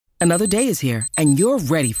Another day is here, and you're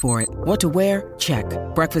ready for it. What to wear? Check.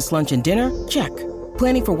 Breakfast, lunch, and dinner? Check.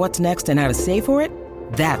 Planning for what's next and how to save for it?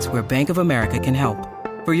 That's where Bank of America can help.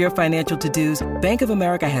 For your financial to-dos, Bank of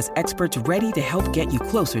America has experts ready to help get you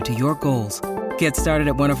closer to your goals. Get started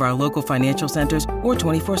at one of our local financial centers or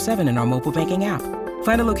 24/7 in our mobile banking app.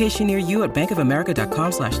 Find a location near you at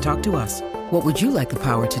bankofamerica.com/talktous. What would you like the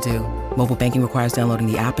power to do? Mobile banking requires downloading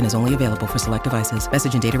the app and is only available for select devices.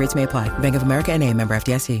 Message and data rates may apply. Bank of America N.A., member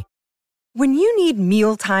FDIC. When you need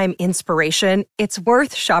mealtime inspiration, it's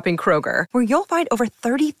worth shopping Kroger, where you'll find over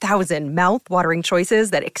 30,000 mouth-watering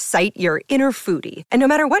choices that excite your inner foodie. And no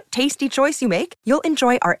matter what tasty choice you make, you'll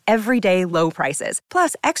enjoy our everyday low prices,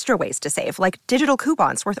 plus extra ways to save, like digital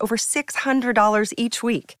coupons worth over $600 each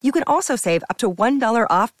week. You can also save up to $1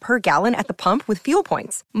 off per gallon at the pump with fuel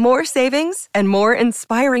points. More savings and more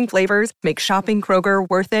inspiring flavors make shopping Kroger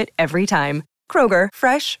worth it every time. Kroger,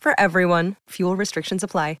 fresh for everyone. Fuel restrictions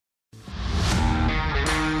apply.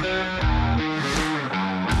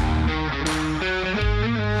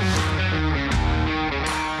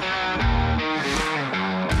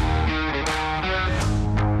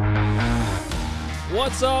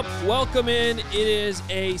 What's up? Welcome in. It is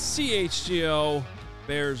a CHGO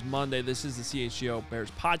Bears Monday. This is the CHGO Bears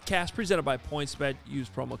podcast presented by PointsBet. Use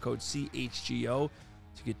promo code CHGO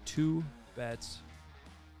to get two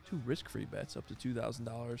risk-free bets up to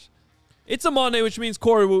 $2,000. It's a Monday, which means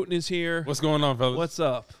Corey Wooten is here. What's going on, fellas? What's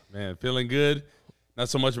up? Man, feeling good. Not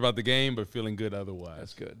so much about the game, but feeling good otherwise.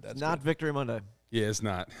 That's good. That's not good. Victory Monday. Yeah, it's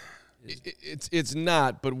not. It's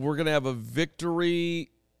not, but we're going to have a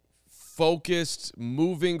victory-focused,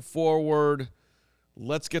 moving forward,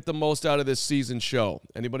 let's get the most out of this season show.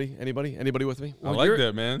 Anybody with me? I like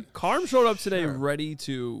that, man. Carm showed up today ready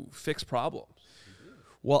to fix problems.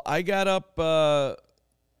 Well, I got up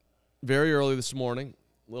very early this morning.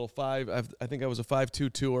 I think I was a 5-2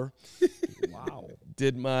 tour. Wow.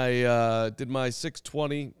 Did my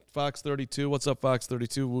 620 Fox 32. What's up, Fox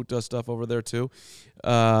 32? Woot does stuff over there too.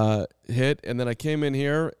 Hit, and then I came in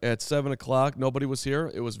here at 7 o'clock. Nobody was here.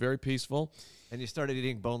 It was very peaceful. And you started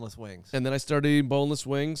eating boneless wings. And then I started eating boneless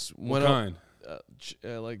wings. What kind?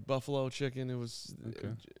 Like buffalo chicken. It was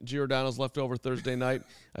Giordano's leftover Thursday night.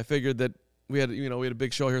 I figured that we had a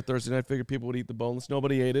big show here Thursday night. I figured people would eat the boneless.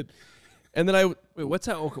 Nobody ate it. And then Wait, what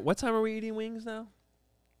time are we eating wings now?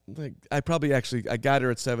 I got here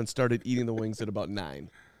at 7, started eating the wings at about 9.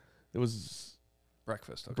 It was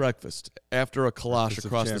breakfast. Okay. Breakfast after a kolache Breakfast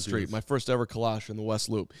across of the street. champions. My first ever kolache in the West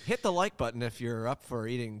Loop. Hit the like button if you're up for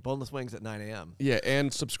eating boneless wings at 9 a.m. Yeah,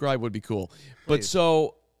 and subscribe would be cool. Please. But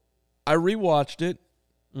so I rewatched it.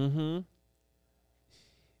 Mm-hmm.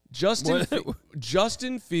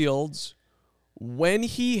 Justin Fields, when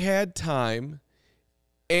he had time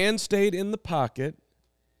and stayed in the pocket,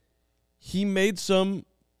 he made some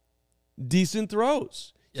decent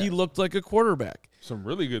throws. Yeah. He looked like a quarterback. Some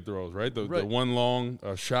really good throws, right? The one long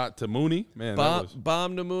shot to Mooney. Man,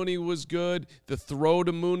 bomb to Mooney was good. The throw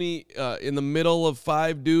to Mooney in the middle of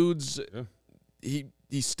 5 dudes. Yeah.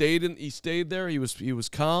 He stayed there. He was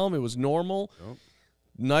calm. It was normal. Yep.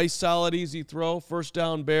 Nice, solid, easy throw. First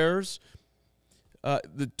down Bears.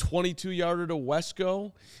 The 22-yarder to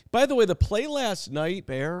Wesco. By the way, the play last night.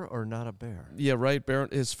 Bear or not a bear? Yeah, right. Bear.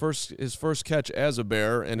 His first catch as a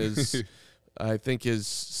Bear, and his I think his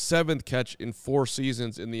 7th catch in 4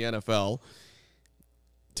 seasons in the NFL.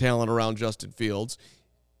 Talent around Justin Fields.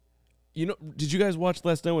 Did you guys watch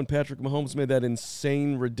last night when Patrick Mahomes made that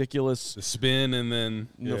insane, ridiculous the spin and then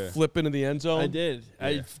flip into the end zone? I did. Yeah.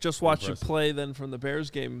 I just watched a play then from the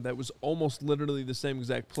Bears game that was almost literally the same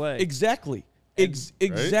exact play. Exactly.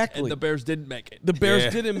 Exactly. And the Bears didn't make it. The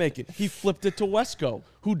Bears didn't make it. He flipped it to Wesco,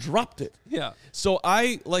 who dropped it. Yeah. So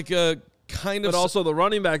I But also the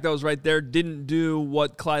running back that was right there didn't do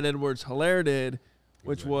what Clyde Edwards-Helaire did,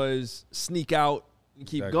 which was sneak out and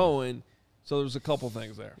keep going. So there was a couple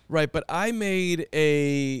things there. Right, but I made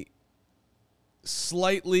a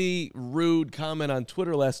slightly rude comment on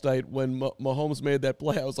Twitter last night when Mahomes made that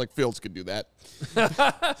play. I was like, Fields could do that.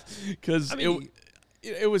 Because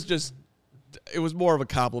it was just – it was more of a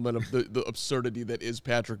compliment of the absurdity that is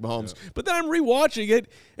Patrick Mahomes. Yeah. But then I'm rewatching it,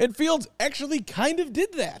 and Fields actually kind of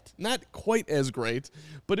did that. Not quite as great,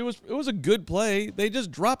 but it was a good play. They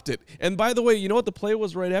just dropped it. And by the way, you know what the play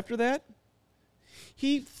was right after that?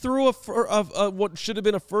 He threw what should have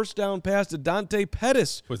been a first down pass to Dante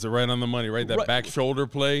Pettis. Puts it right on the money, right? That back shoulder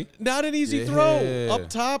play. Not an easy throw. Up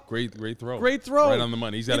top. Great throw. Great throw. Right on the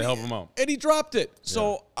money. He's got to help him out. And he dropped it.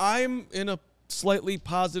 So I'm in a slightly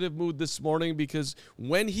positive mood this morning because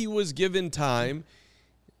when he was given time,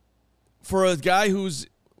 for a guy was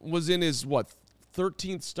in his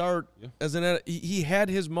 13th start as he had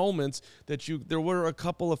his moments there were a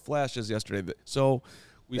couple of flashes yesterday. So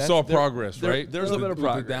we saw progress, right? There's a bit of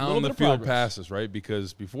progress. Down the field passes, right?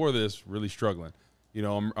 Because before this, really struggling. You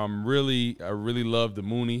know, I really love the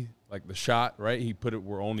Mooney, like the shot, right? He put it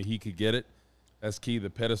where only he could get it. That's key. The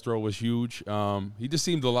Pettis throw was huge. He just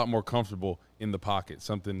seemed a lot more comfortable in the pocket,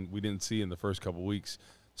 something we didn't see in the first couple weeks.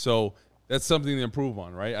 So that's something to improve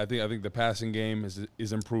on, right? I think the passing game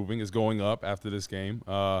is improving, is going up after this game.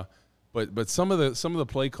 But some of the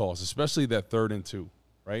play calls, especially that 3rd and 2,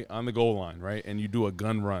 right, on the goal line, right, and you do a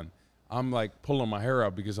gun run, I'm like pulling my hair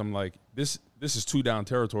out because I'm like, this is 2-down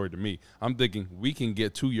territory to me. I'm thinking we can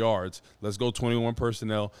get 2 yards. Let's go 21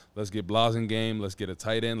 personnel. Let's get Blasingame. Let's get a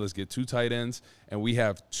tight end. Let's get 2 tight ends. And we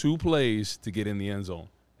have 2 plays to get in the end zone.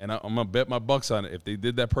 And I'm going to bet my bucks on it. If they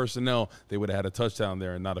did that personnel, they would have had a touchdown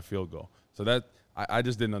there and not a field goal. So that I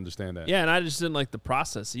just didn't understand that. Yeah, and I just didn't like the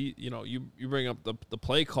process. You bring up the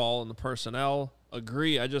play call and the personnel.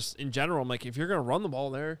 Agree. In general, I'm like, if you're going to run the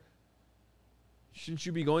ball there, shouldn't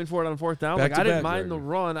you be going for it on 4th down? I didn't mind the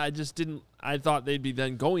run. I thought they'd be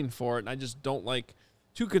then going for it, and I just don't like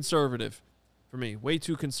too conservative for me. Way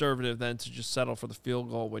too conservative then to just settle for the field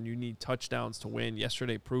goal when you need touchdowns to win.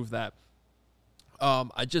 Yesterday proved that. Back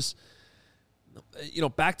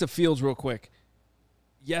to Fields real quick.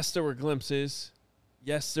 Yes, there were glimpses.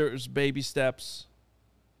 Yes, there was baby steps.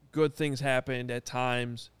 Good things happened at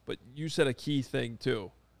times, but you said a key thing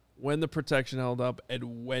too. When the protection held up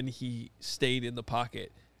and when he stayed in the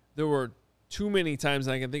pocket. There were too many times,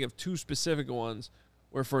 and I can think of 2 specific ones,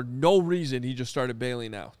 where for no reason he just started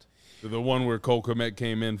bailing out. The one where Cole Kmet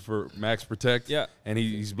came in for max protect, and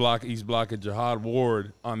he's blocking Jihad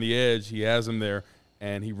Ward on the edge. He has him there,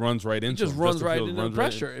 and he runs right into him. He just runs right into the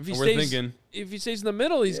pressure. If he stays in the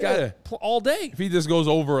middle, he's got all day. If he just goes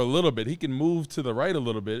over a little bit, he can move to the right a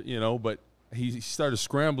little bit, but he started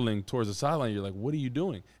scrambling towards the sideline. You're like, what are you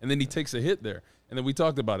doing? And then he takes a hit there. And then we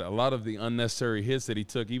talked about it. A lot of the unnecessary hits that he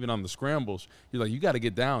took, even on the scrambles, you're like, you got to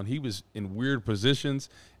get down. He was in weird positions,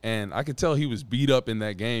 and I could tell he was beat up in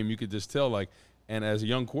that game. You could just tell, and as a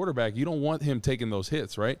young quarterback, you don't want him taking those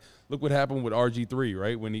hits, right? Look what happened with RG3,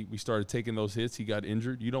 right? When we started taking those hits, he got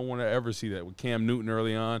injured. You don't want to ever see that. With Cam Newton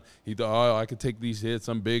early on, he thought, I could take these hits.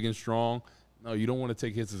 I'm big and strong. No, you don't want to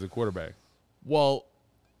take hits as a quarterback. Well,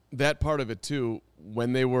 that part of it too,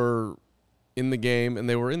 when they were in the game, and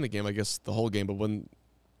they were in the game, I guess the whole game, but when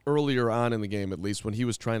earlier on in the game, at least when he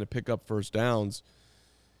was trying to pick up first downs,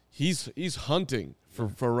 he's hunting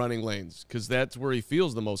for running lanes because that's where he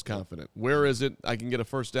feels the most confident. Where is it? I can get a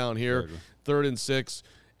first down here, 3rd and 6,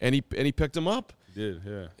 and he picked him up. Did,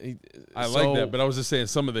 yeah. I like that, but I was just saying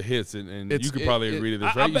some of the hits, and you could probably agree to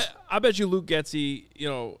this, right? I bet you Luke Getsy,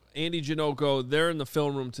 Andy Janocko, they're in the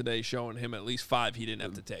film room today showing him at least 5 he didn't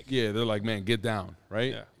have to take. Yeah, they're like, man, get down,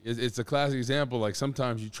 right? Yeah. It's a classic example. Like,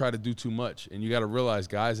 sometimes you try to do too much, and you got to realize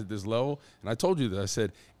guys at this level, and I told you that. I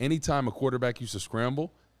said, anytime a quarterback used to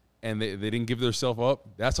scramble and they didn't give themselves up,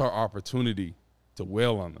 that's our opportunity to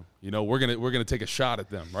wail on them. We're gonna take a shot at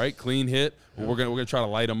them, right? Clean hit, but we're gonna try to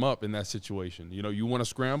light them up in that situation. You want to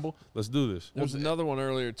scramble? Let's do this. There was another one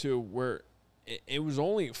earlier too where it was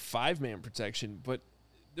only 5-man protection, but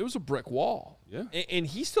there was a brick wall. Yeah, and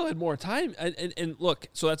he still had more time. And look,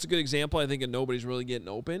 so that's a good example. I think, and nobody's really getting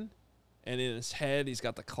open. And in his head, he's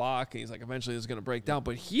got the clock, and he's like, eventually it's gonna break down.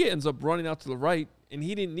 But he ends up running out to the right, and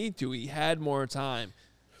he didn't need to. He had more time.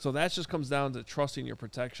 So that just comes down to trusting your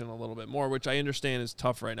protection a little bit more, which I understand is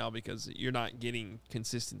tough right now because you're not getting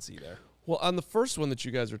consistency there. Well, on the first one that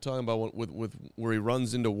you guys were talking about with where he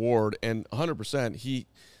runs into Ward, and 100%,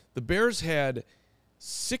 the Bears had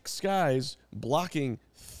 6 guys blocking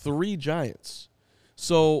 3 Giants.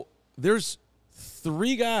 So there's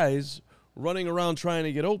 3 guys running around trying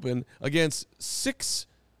to get open against 6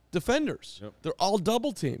 defenders. Yep. They're all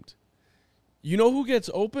double teamed. You know who gets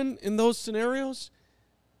open in those scenarios?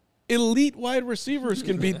 Elite wide receivers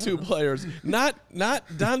can beat 2 players. Not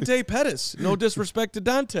Dante Pettis. No disrespect to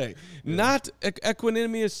Dante. Yeah. Not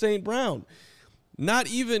Equanimous St. Brown. Not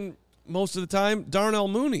even, most of the time, Darnell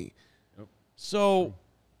Mooney. Yep. So,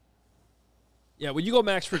 yeah, when you go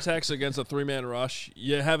max protects against a 3-man rush,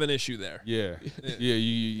 you have an issue there. Yeah,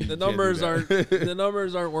 yeah. The numbers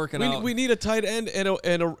aren't working out. We need a tight end and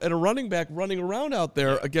a running back running around out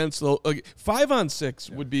there against the 5-on-6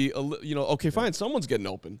 would be okay, fine. Someone's getting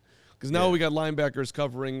open. Because now we got linebackers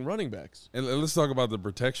covering running backs. And let's talk about the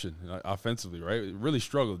protection offensively, right? It really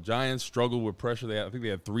struggled. Giants struggled with pressure. I think they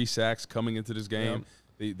had 3 sacks coming into this game.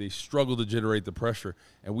 Yeah. They struggled to generate the pressure.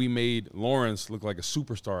 And we made Lawrence look like a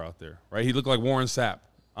superstar out there, right? He looked like Warren Sapp,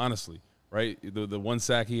 honestly, right? The one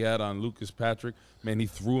sack he had on Lucas Patrick, man, he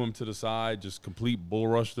threw him to the side, just complete bull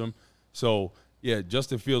rushed him. So, yeah,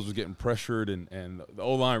 Justin Fields was getting pressured, and the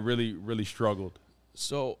O-line really, really struggled.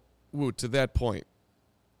 So, Woo, to that point,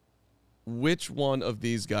 which one of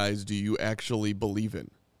these guys do you actually believe in?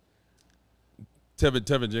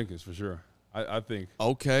 Tevin Jenkins, for sure. I think.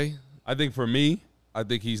 Okay. I think for me, I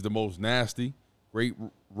think he's the most nasty, great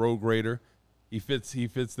road grader. He fits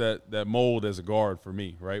that mold as a guard for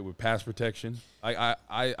me, right? With pass protection. I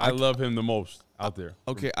love him the most out there.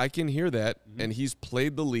 Okay, I can hear that, and he's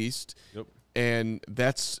played the least. Yep. And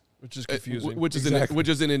that's Which is confusing. which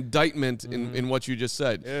is an indictment in what you just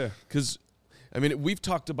said. Yeah. Because, I mean, we've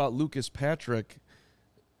talked about Lucas Patrick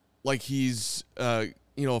like he's a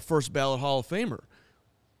first ballot Hall of Famer.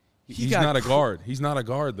 He's not a guard. He's not a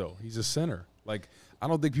guard, though. He's a center. Like, I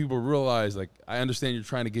don't think people realize, like, I understand you're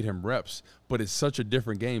trying to get him reps, but it's such a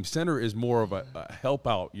different game. Center is more of a help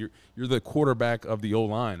out. You're the quarterback of the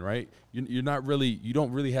O-line, right? You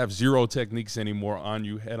don't really have zero techniques anymore on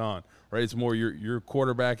you head on, right? It's more you're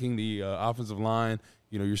quarterbacking the offensive line.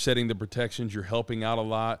 You're setting the protections. You're helping out a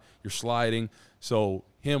lot. You're sliding. So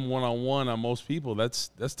him one-on-one on most people, that's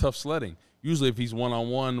tough sledding. Usually if he's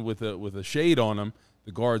one-on-one with a shade on him,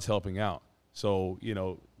 the guard's helping out. So,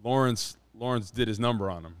 Lawrence did his number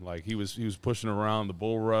on him. Like, he was pushing around the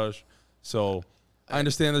bull rush. So I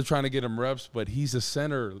understand they're trying to get him reps, but he's a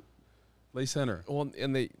center, play center. Well,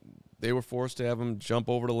 and they were forced to have him jump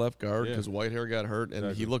over to left guard because Whitehair got hurt,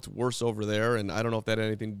 and he looked worse over there. And I don't know if that had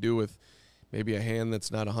anything to do with maybe a hand that's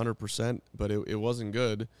not 100%, but it wasn't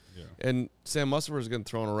good. Yeah. And Sam Mustipher is getting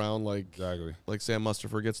thrown around like Sam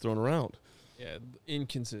Mustipher gets thrown around. Yeah,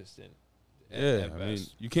 inconsistent. Yeah, I mean,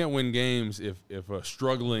 you can't win games if a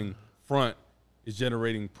struggling front is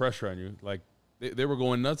generating pressure on you. Like, they were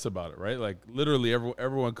going nuts about it, right? Like, literally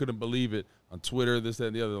everyone couldn't believe it on Twitter, this, that,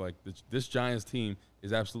 and the other. Like, this Giants team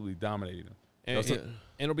is absolutely dominating them. And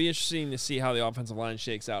it'll be interesting to see how the offensive line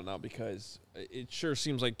shakes out now, because it sure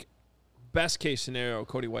seems like best case scenario,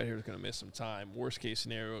 Cody Whitehair is going to miss some time. Worst case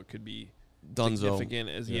scenario, it could be Dunzo. Significant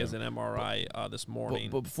as he has an MRI this morning.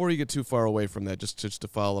 But before you get too far away from that, just to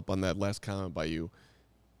follow up on that last comment by you,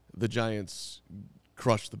 the Giants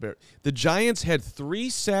crushed the Bears. The Giants had 3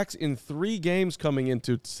 sacks in 3 games coming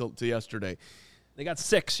into to yesterday. They got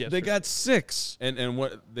 6 yesterday. They got 6. And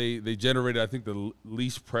what they generated, I think, the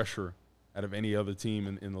least pressure out of any other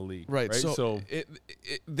team in the league. Right. So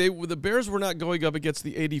the Bears were not going up against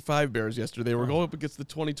the 85 Bears yesterday. They were going up against the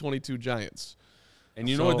 2022 Giants. And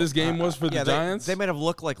you know what this game was for the Giants? They might have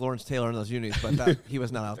looked like Lawrence Taylor in those unis, but he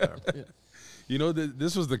was not out there. Yeah. You know,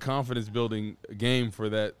 this was the confidence-building game for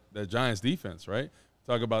that Giants defense, right?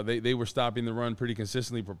 Talk about they were stopping the run pretty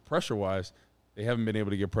consistently, but pressure-wise, they haven't been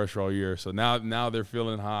able to get pressure all year. So now they're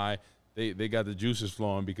feeling high. They got the juices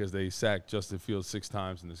flowing because they sacked Justin Fields 6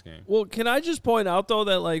 times in this game. Well, can I just point out, though,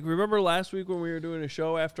 that, like, remember last week when we were doing a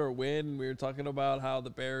show after a win, we were talking about how the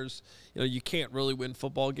Bears, you can't really win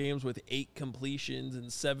football games with 8 completions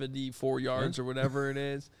and 74 yards or whatever it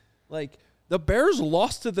is. Like, the Bears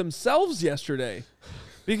lost to themselves yesterday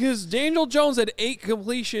because Daniel Jones had 8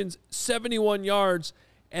 completions, 71 yards,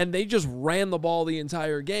 and they just ran the ball the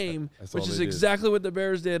entire game, which is exactly what the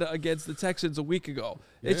Bears did against the Texans a week ago.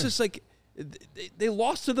 Yeah. It's just like they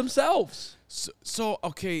lost to themselves. So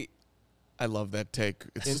okay, I love that take.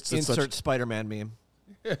 Insert Spider-Man meme.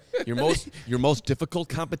 Your most difficult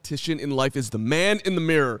competition in life is the man in the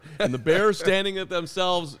mirror, and the Bears standing at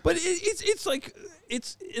themselves. But it's like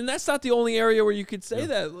and that's not the only area where you could say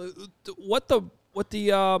that. What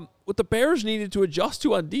the Bears needed to adjust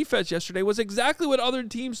to on defense yesterday was exactly what other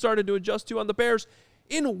teams started to adjust to on the Bears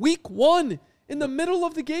in week 1, in the middle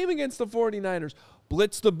of the game against the 49ers.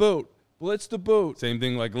 Blitz the boot. Same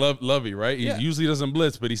thing like Lovey, right? He usually doesn't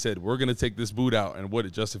blitz, but he said, we're going to take this boot out.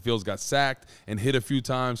 And Justin Fields got sacked and hit a few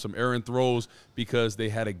times, some errant throws, because they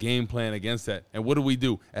had a game plan against that. And what do we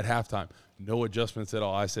do at halftime? No adjustments at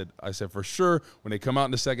all. I said for sure, when they come out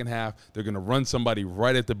in the second half, they're going to run somebody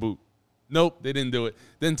right at the boot. Nope, they didn't do it.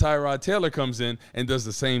 Then Tyrod Taylor comes in and does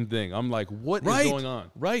the same thing. I'm like, what is going on?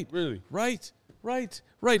 Right. Really? Right.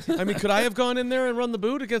 I mean, could I have gone in there and run the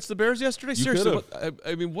boot against the Bears yesterday? You Seriously,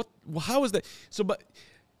 I mean, what? How is that?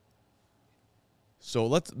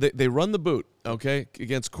 They run the boot, okay,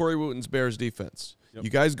 against Corey Wooten's Bears defense. Yep. You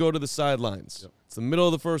guys go to the sidelines. Yep. It's the middle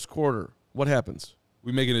of the first quarter. What happens?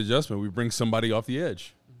 We make an adjustment. We bring somebody off the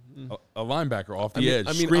edge. A linebacker off the edge,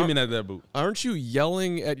 screaming at that boot. Aren't you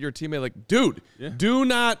yelling at your teammate like, dude, do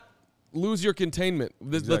not lose your containment.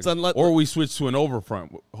 Exactly. Or we switch to an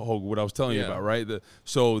overfront, what I was telling you about, right?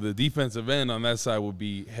 So the defensive end on that side would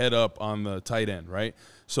be head up on the tight end, right?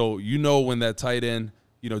 So when that tight end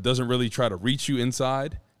doesn't really try to reach you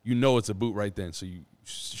inside, you know it's a boot right then. So you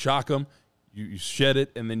shock him, you shed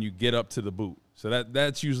it, and then you get up to the boot. So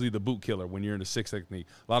that's usually the boot killer when you're in the 6 technique.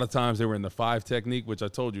 A lot of times they were in the 5 technique, which I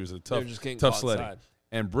told you is a tough sledding. Inside.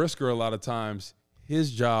 And Brisker, a lot of times,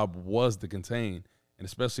 his job was to contain, and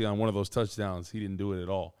especially on one of those touchdowns, he didn't do it at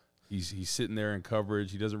all. He's sitting there in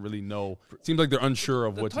coverage. He doesn't really know. It seems like they're unsure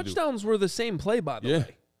of what to do. The touchdowns were the same play, by the way. Yeah,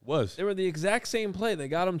 was. They were the exact same play. They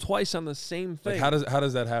got him twice on the same thing. Like how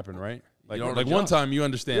does that happen, right? Like one time you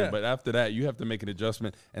understand, but after that you have to make an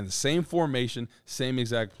adjustment. And the same formation, same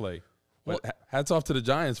exact play. But hats off to the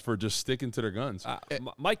Giants for just sticking to their guns.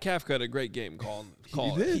 Mike Kafka had a great game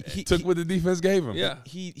calling. He took what the defense gave him. Yeah,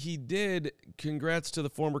 he did. Congrats to the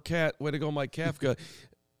former Cat. Way to go, Mike Kafka.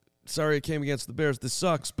 Sorry it came against the Bears. This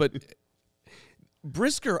sucks, but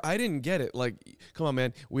Brisker, I didn't get it. Like, come on,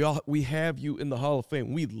 man. We have you in the Hall of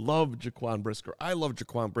Fame. We love Jaquan Brisker. I love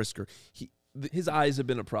Jaquan Brisker. His eyes have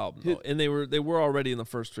been a problem, though, and they were already in the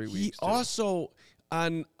first 3 weeks. He also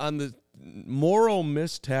on the Morrow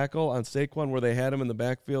missed tackle on Saquon where they had him in the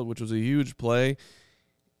backfield, which was a huge play.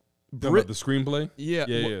 The screenplay? Yeah.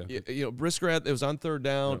 Brisker it was on 3rd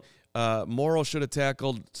down. Yep. Morrow should have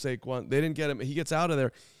tackled Saquon. They didn't get him. He gets out of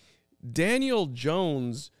there. Daniel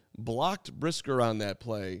Jones blocked Brisker on that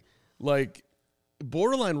play, like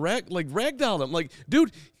borderline ragdolled him. Like,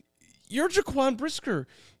 dude, you're Jaquan Brisker.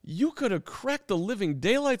 You could have cracked the living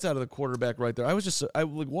daylights out of the quarterback right there. I was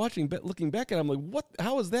looking back at him, like, what?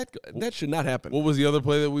 How is that? That should not happen. What was the other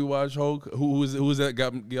play that we watched, Hogue? Who was that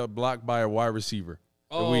got blocked by a wide receiver?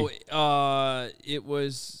 It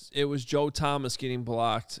was Joe Thomas getting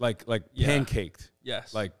blocked, like pancaked.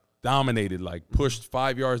 Yes, like dominated, like pushed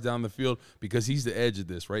 5 yards down the field because he's the edge of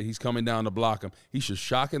this, right? He's coming down to block him. He should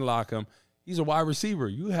shock and lock him. He's a wide receiver.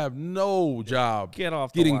 You have no job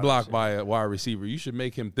getting blocked by a wide receiver. You should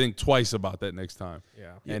make him think twice about that next time.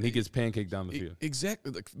 Yeah. And he gets pancaked down the field.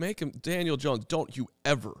 Exactly. Like, make him Daniel Jones. Don't you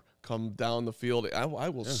ever come down the field. I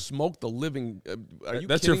will smoke the living.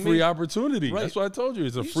 That's your free opportunity. Right. That's what I told you.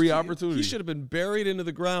 It's a free opportunity. He should have been buried into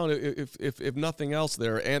the ground if nothing else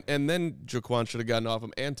there. And then Jaquan should have gotten off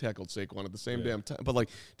him and tackled Saquon at the same damn time. But like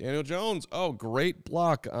Daniel Jones, great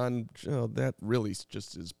block on that really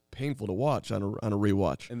just is painful to watch on a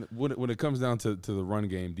rewatch. And when it comes down to the run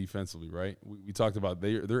game defensively, right? We talked about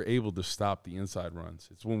they're able to stop the inside runs.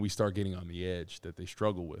 It's when we start getting on the edge that they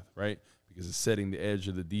struggle with, right? Because it's setting the edge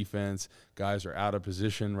of the defense. Guys are out of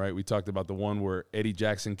position, right? We talked about the one where Eddie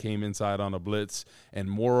Jackson came inside on a blitz, and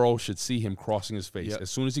Morrow should see him crossing his face. Yep. As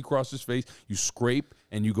soon as he crossed his face, you scrape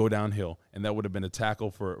and you go downhill, and that would have been a tackle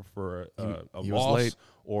for a loss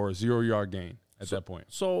or a 0-yard gain at that point.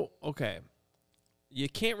 So, okay, you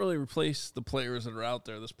can't really replace the players that are out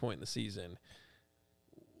there at this point in the season.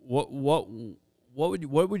 What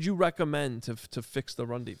would you recommend to fix the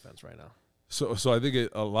run defense right now? So I think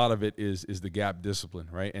a lot of it is the gap discipline,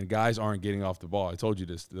 right? And guys aren't getting off the ball. I told you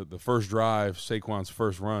this. The first drive, Saquon's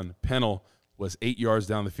first run, Pennell was 8 yards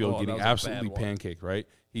down the field getting absolutely pancaked, right?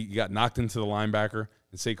 He got knocked into the linebacker,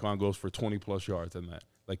 and Saquon goes for 20-plus yards on that.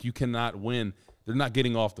 Like, you cannot win. They're not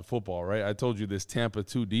getting off the football, right? I told you this Tampa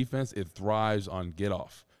 2 defense, it thrives on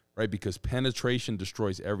get-off, right? Because penetration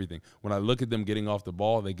destroys everything. When I look at them getting off the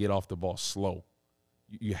ball, they get off the ball slow.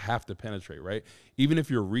 You have to penetrate, right? Even if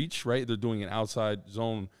you're reach, right, they're doing an outside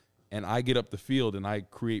zone, and I get up the field and I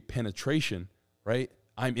create penetration, right,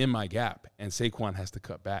 I'm in my gap, and Saquon has to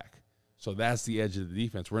cut back. So that's the edge of the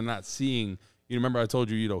defense. We're not seeing – remember I told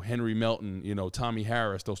you, Henry Melton, Tommy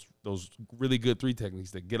Harris, those really good 3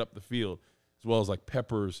 techniques that get up the field, as well as like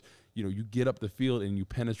Peppers. You get up the field and you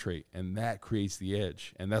penetrate, and that creates the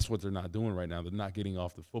edge, and that's what they're not doing right now. They're not getting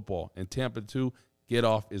off the football. And Tampa 2 – get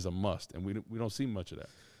off is a must, and we don't see much of that.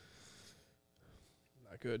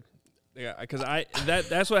 Not good. Yeah, because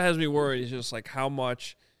that's what has me worried is just like how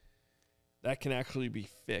much that can actually be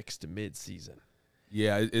fixed mid-season.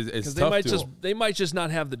 Yeah, it's tough. They might just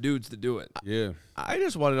not have the dudes to do it. Yeah, I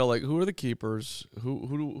just want to know, like, who are the keepers?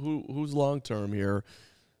 Who's long term here?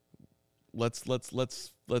 Let's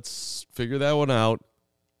figure that one out.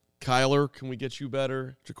 Kyler, can we get you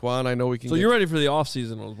better? Jaquan, I know we can. So you're ready for the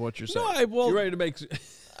offseason, is what you're saying? No, you're ready to make.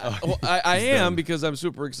 I am, because I'm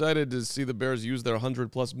super excited to see the Bears use their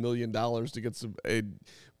 $100+ million to get some aid.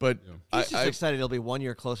 But he's just excited he'll be 1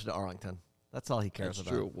 year closer to Arlington. That's all he cares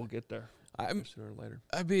about. True. We'll get there. Sooner or later.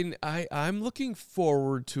 I mean, I'm looking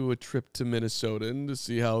forward to a trip to Minnesota and to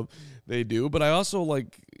see how they do. But I also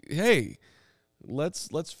hey,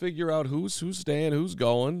 let's figure out who's staying, who's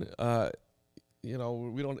going. We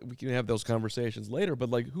can have those conversations later, but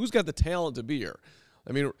who's got the talent to be here?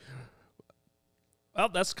 I mean, Well,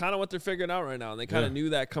 that's kind of what they're figuring out right now, and they kind of knew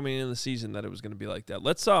that coming into the season that it was going to be like that.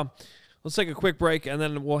 Let's take a quick break, and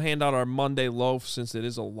then we'll hand out our Monday loaf since it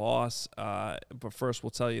is a loss. But first,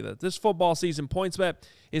 we'll tell you that this football season, PointsBet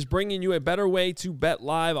is bringing you a better way to bet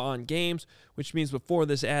live on games, which means before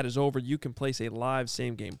this ad is over, you can place a live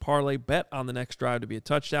same-game parlay, bet on the next drive to be a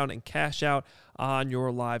touchdown, and cash out on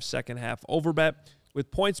your live second-half overbet. With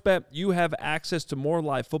PointsBet, you have access to more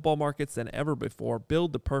live football markets than ever before.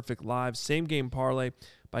 Build the perfect live same-game parlay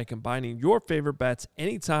by combining your favorite bets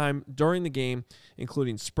anytime during the game,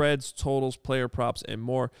 including spreads, totals, player props, and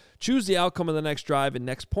more. Choose the outcome of the next drive and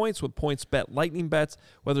next points with PointsBet Lightning Bets.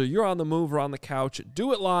 Whether you're on the move or on the couch,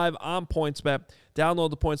 do it live on PointsBet. Download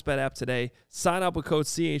the PointsBet app today. Sign up with code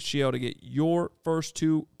CHGO to get your first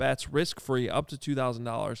 2 bets risk-free up to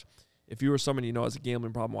 $2,000. If you or someone you know has a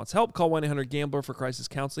gambling problem wants help, call 1-800-GAMBLER for crisis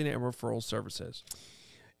counseling and referral services.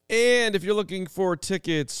 And if you're looking for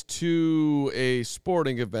tickets to a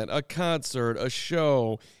sporting event, a concert, a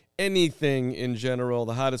show, anything in general,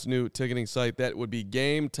 the hottest new ticketing site, that would be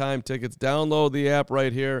Game Time Tickets. Download the app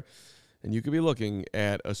right here, and you could be looking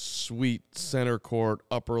at a sweet center court,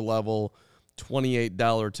 upper level,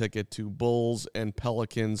 $28 ticket to Bulls and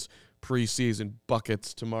Pelicans preseason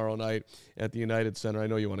buckets tomorrow night at the United Center. I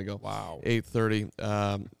know you want to go. Wow. 8:30.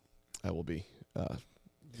 I will be.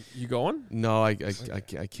 You going? No, I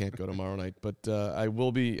can't go tomorrow night, but I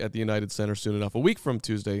will be at the United Center soon enough. A week from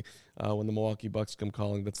Tuesday, when the Milwaukee Bucks come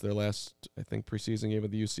calling. That's their last, I think, preseason game at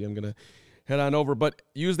the UC. I'm going to head on over. But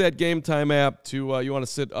use that Game Time app to, you want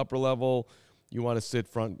to sit upper level, you want to sit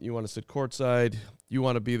front, you want to sit courtside, you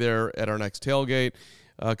want to be there at our next tailgate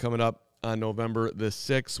coming up on November the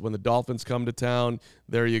 6th when the Dolphins come to town.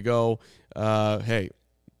 There you go. Hey,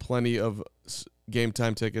 plenty of Game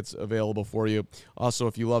Time tickets available for you. Also,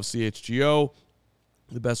 if you love CHGO,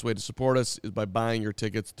 the best way to support us is by buying your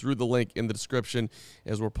tickets through the link in the description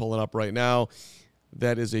as we're pulling up right now.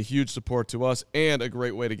 That is a huge support to us and a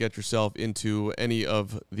great way to get yourself into any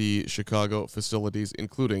of the Chicago facilities,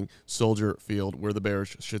 including Soldier Field, where the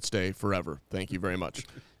Bears should stay forever. Thank you very much.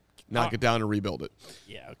 Knock it down and rebuild it.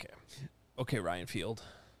 Yeah, okay. Okay, Ryan Field.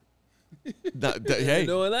 Hey,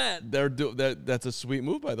 doing that. That's a sweet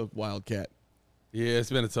move by the Wildcat. Yeah, it's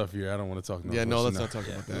been a tough year. I don't want to talk. Yeah, no, let's not talk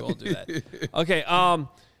about that. We won't do that. Okay,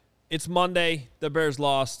 it's Monday. The Bears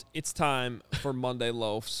lost. It's time for Monday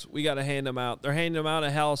loafs. We got to hand them out. They're handing them out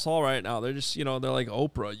at Hallis Hall right now. They're just, they're like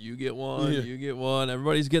Oprah. You get one, you get one.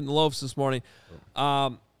 Everybody's getting loafs this morning.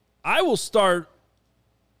 I will start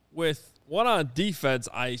with one on defense.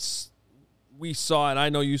 We saw, and I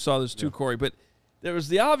know you saw this too, Corey, but there was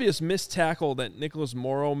the obvious missed tackle that Nicholas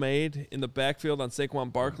Morrow made in the backfield on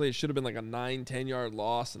Saquon Barkley. It should have been like a 9-10 yard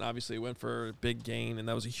loss, and obviously it went for a big gain, and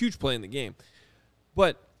that was a huge play in the game.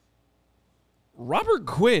 But Robert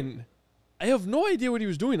Quinn, I have no idea what he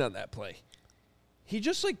was doing on that play. He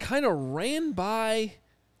just kind of ran by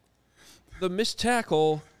the missed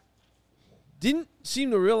tackle, didn't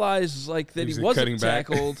seem to realize that he wasn't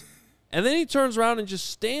tackled, and then he turns around and just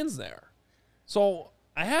stands there. So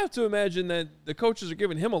I have to imagine that the coaches are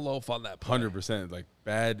giving him a loaf on that play. 100%.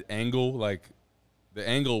 Bad angle. The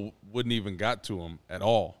angle wouldn't even got to him at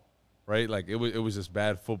all, right? It was just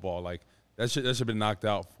bad football. That should have been knocked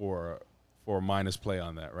out for a minus play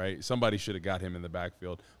on that, right? Somebody should have got him in the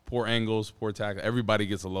backfield. Poor angles, poor tackle. Everybody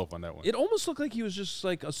gets a loaf on that one. It almost looked like he was just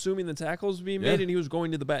assuming the tackle was being made and he was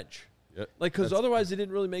going to the bench. Yeah, because otherwise it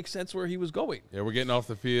didn't really make sense where he was going. Yeah, we're getting off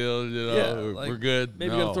the field. We're good.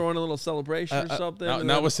 Maybe gonna throw in a little celebration or something.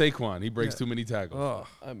 Not with Saquon. He breaks too many tackles. Oh.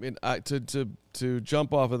 I mean, to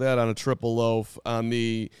jump off of that on a triple loaf on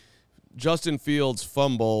the Justin Fields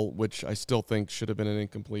fumble, which I still think should have been an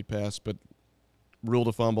incomplete pass, but ruled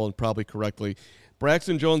a fumble and probably correctly.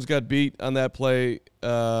 Braxton Jones got beat on that play.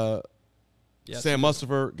 Sam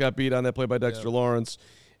Mustipher got beat on that play by Dexter Lawrence,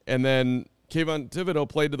 and then Kayvon Thibodeau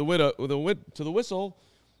played to the whistle,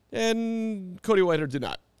 and Cody Whitehair did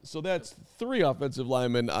not. So that's 3 offensive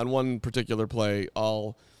linemen on one particular play,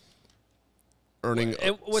 all earning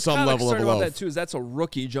some level of a loaf. About that too is that's a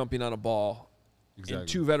rookie jumping on a ball, and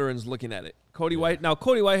 2 veterans looking at it. Cody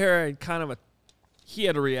Whitehair had he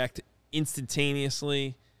had to react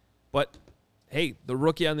instantaneously, but hey, the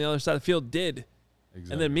rookie on the other side of the field did.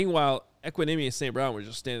 Exactly. And then meanwhile, Equanimeous St. Brown was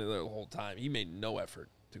just standing there the whole time. He made no effort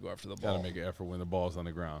to go after the ball. Got to make an effort when the ball's on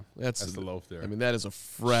the ground. That's the loaf there. I mean, that is a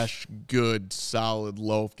fresh, good, solid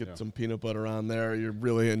loaf. Get some peanut butter on there. You're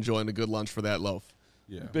really enjoying a good lunch for that loaf.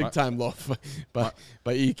 Yeah, Big-time loaf by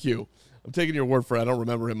EQ. I'm taking your word for it. I don't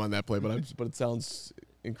remember him on that play, but it sounds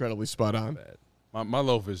incredibly spot on. My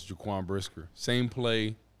loaf is Jaquan Brisker. Same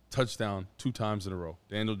play, touchdown 2 times in a row.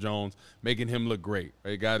 Daniel Jones making him look great.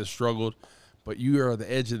 Right? A guy that struggled, but you are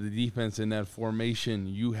the edge of the defense in that formation.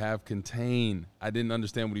 You have contained. I didn't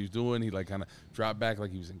understand what he was doing. He like kind of dropped back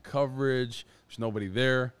like he was in coverage. There's nobody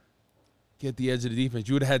there. Get the edge of the defense.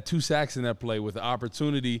 You would have had 2 sacks in that play with the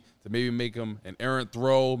opportunity to maybe make him an errant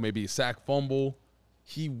throw, maybe a sack fumble.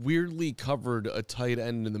 He weirdly covered a tight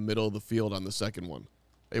end in the middle of the field on the second one.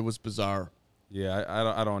 It was bizarre. Yeah,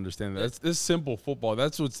 I don't understand that. It's simple football.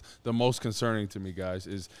 That's what's the most concerning to me, guys,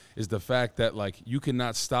 is the fact that, like, you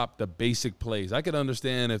cannot stop the basic plays. I could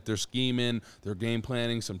understand if they're scheming, they're game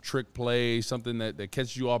planning, some trick plays, something that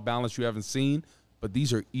catches you off balance you haven't seen. But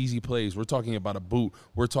these are easy plays. We're talking about a boot.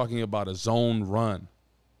 We're talking about a zone run.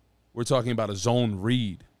 We're talking about a zone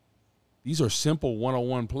read. These are simple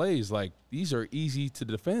one-on-one plays. Like, these are easy to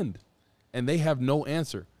defend, and they have no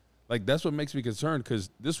answer. Like, that's what makes me concerned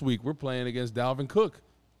because this week we're playing against Dalvin Cook.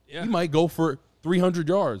 Yeah. He might go for 300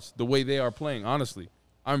 yards the way they are playing, honestly.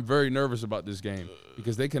 I'm very nervous about this game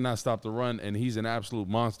because they cannot stop the run, and he's an absolute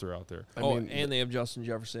monster out there. I mean, and they have Justin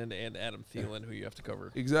Jefferson and Adam Thielen, who you have to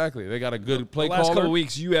cover. Exactly. They got a good play caller. The last couple of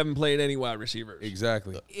weeks, you haven't played any wide receivers.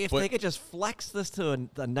 Exactly. If they could just flex this to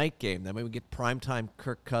a night game, then we would get primetime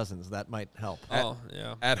Kirk Cousins. That might help.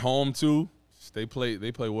 Yeah. At home, too, they play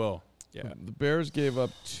well. Yeah. The Bears gave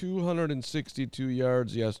up 262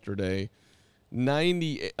 yards yesterday,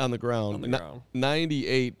 90 on the ground,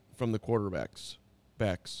 98 from the quarterbacks.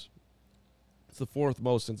 It's the 4th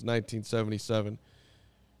most since 1977.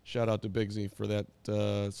 Shout out to Big Z for that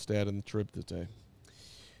stat in the trip today.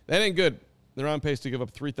 That ain't good. They're on pace to give up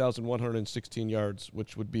 3,116 yards,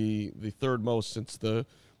 which would be the 3rd most since the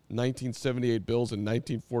 1978 Bills and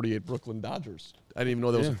 1948 Brooklyn Dodgers. I didn't even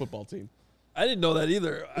know there was a football team. I didn't know that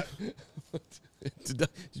either. Did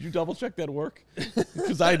you double check that work?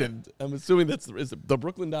 Because I didn't. I'm assuming is it the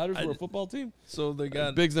Brooklyn Dodgers were a football team. So they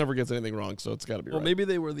got Biggs never gets anything wrong, so it's got to be right. Well, maybe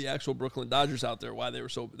they were the actual Brooklyn Dodgers out there.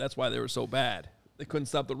 That's why they were so bad. They couldn't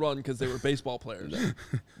stop the run because they were baseball players.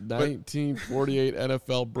 1948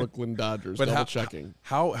 NFL Brooklyn Dodgers. But double checking.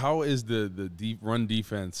 How is the deep run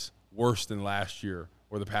defense worse than last year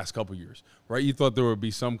or the past couple years? Right? You thought there would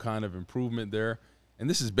be some kind of improvement there. And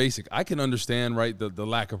this is basic. I can understand, right, the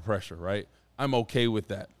lack of pressure, right? I'm okay with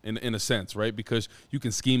that in a sense, right? Because you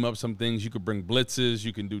can scheme up some things. You could bring blitzes.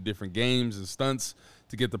 You can do different games and stunts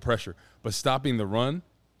to get the pressure. But stopping the run,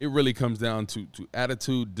 it really comes down to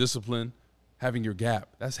attitude, discipline, having your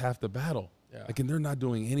gap. That's half the battle. Yeah. Like, and they're not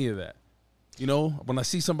doing any of that. You know, when I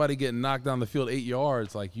see somebody getting knocked down the field 8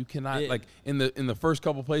 yards, like, you cannot, like, in the first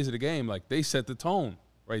couple plays of the game, like, they set the tone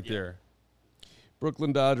right there.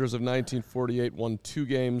 Brooklyn Dodgers of 1948 won 2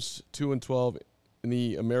 games, 2-12 in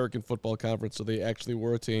the American Football Conference, so they actually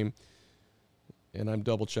were a team. And I'm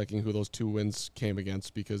double-checking who those 2 wins came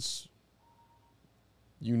against because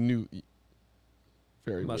you knew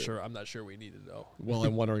very weird. I'm not sure we need to know. Well,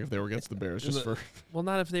 I'm wondering if they were against the Bears. Well,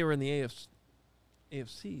 not if they were in the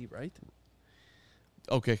AFC, right?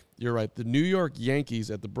 Okay, you're right. The New York Yankees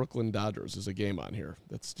at the Brooklyn Dodgers is a game on here.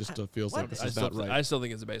 That's just feels like this is not right. I still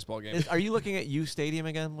think it's a baseball game. Are you looking at U Stadium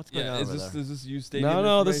again? What's going on over there? Is this U Stadium?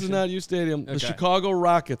 No, this is not U Stadium. Okay. The Chicago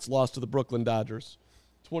Rockets lost to the Brooklyn Dodgers,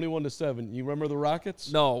 21-7. You remember the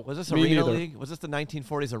Rockets? No. Was this Me Arena neither. League? Was this the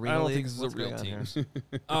 1940s Arena League? I don't think this is a real team.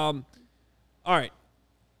 All right.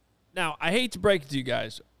 Now, I hate to break it to you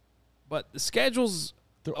guys, but the schedule's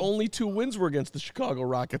Their only 2 wins were against the Chicago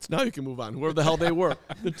Rockets. Now you can move on. Whoever the hell they were.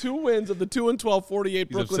 The 2 wins of the 2-12 48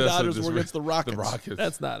 Brooklyn Dodgers were against the Rockets.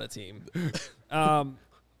 That's not a team.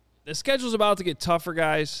 The schedule's about to get tougher,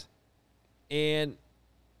 guys. And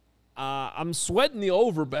I'm sweating the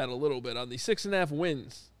over bet a little bit on the 6.5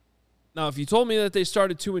 wins. Now, if you told me that they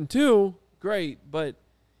started 2-2, great. But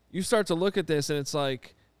you start to look at this, and it's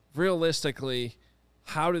like, realistically,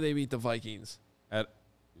 how do they beat the Vikings?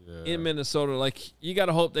 In Minnesota, like, you got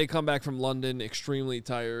to hope they come back from London extremely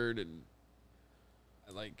tired and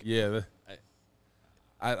like. Yeah,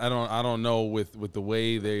 I don't know with the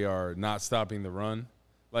way they are not stopping the run,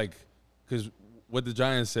 like, because what the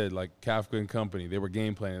Giants said, like Kafka and company, they were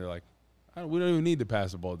game planning. They're like, we don't even need to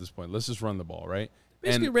pass the ball at this point. Let's just run the ball, right?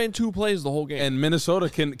 Basically ran 2 plays the whole game. And Minnesota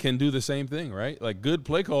can do the same thing, right? Like, good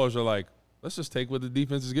play callers are like, let's just take what the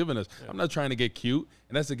defense is giving us. Yeah. I'm not trying to get cute.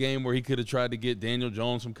 And that's a game where he could have tried to get Daniel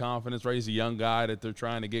Jones some confidence, right? He's a young guy that they're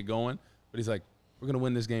trying to get going. But he's like, we're going to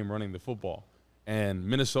win this game running the football. And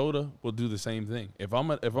Minnesota will do the same thing. If I'm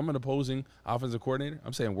an opposing offensive coordinator,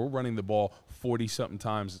 I'm saying we're running the ball 40-something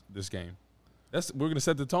times this game. We're going to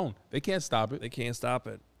set the tone. They can't stop it. They can't stop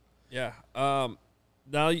it. Yeah.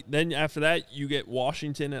 Then after that, you get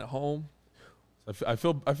Washington at home. I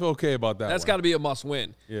feel okay about that. That's got to be a must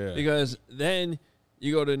win. Yeah. Because then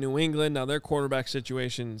You go to New England. Now, their quarterback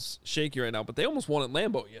situation's shaky right now, but they almost won at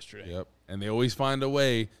Lambeau yesterday. Yep. And they always find a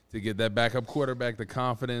way to get that backup quarterback the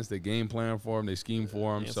confidence. They game plan for him. They scheme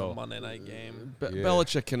for him. It's So a Monday night game.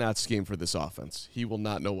 Belichick cannot scheme for this offense. He will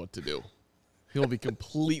not know what to do. He'll be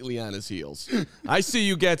completely on his heels. I see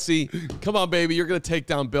you, Getsy. Come on, baby. You're going to take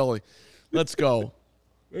down Billy. Let's go.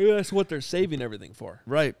 Maybe that's what they're saving everything for.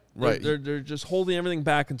 Right. They're just holding everything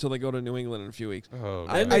back until they go to New England in a few weeks. Oh,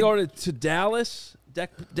 Then they go to Dallas.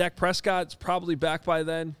 Dak Prescott's probably back by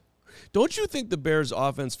then. Don't you think the Bears'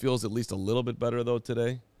 offense feels at least a little bit better, though,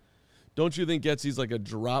 today? Don't you think Getsy's like a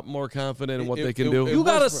drop more confident in what they can do? You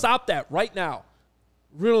got to stop that right now.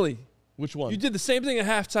 Really. Which one? You did the same thing at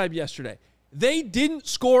halftime yesterday. They didn't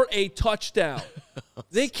score a touchdown.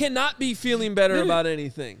 They cannot be feeling better about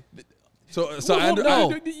anything.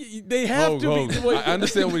 They have to be. I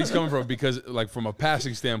understand where he's coming from because, like, from a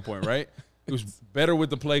passing standpoint, right? It was better with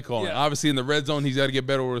the play calling. Yeah. Obviously, in the red zone, he's got to get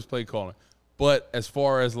better with his play calling. But as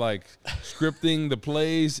far as, like, scripting the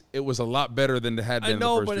plays, it was a lot better than it had been I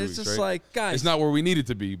know, in the first but 2 it's weeks, just right? like, guys. It's not where we need it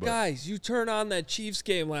to be. But Guys, you turn on that Chiefs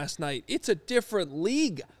game last night. It's a different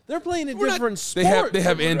league. They're playing a different They sport.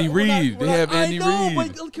 have Andy Reid. They have Andy Reid. I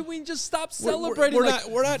know, but can we just stop celebrating?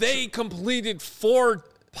 we're not- They completed 4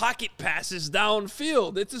 pocket passes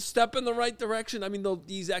downfield. It's a step in the right direction. I mean,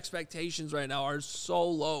 these expectations right now are so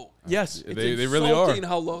low. Yes, It's They really are. insulting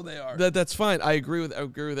how low they are. that's fine. I agree with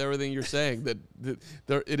everything you're saying. That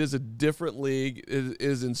it is a different league. It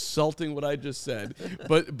is insulting what I just said.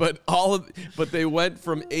 But they went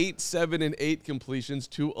from 8, 7, and 8 completions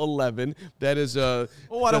to 11. That is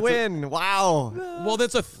What a win. Wow. Well,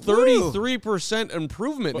 that's a 33%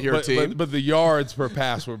 improvement here, team. But the yards per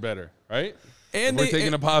pass were better, right? And we're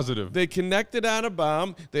taking a positive. They connected on a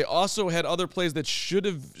bomb. They also had other plays that should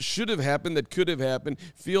have happened, that could have happened.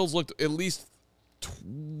 Fields looked at least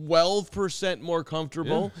 12% more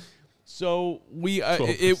comfortable. Yeah. So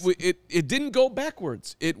it didn't go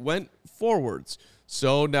backwards. It went forwards.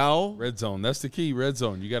 So now Red zone. That's the key. Red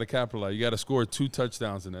zone. You got to capitalize. You got to score 2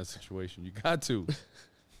 touchdowns in that situation. You got to.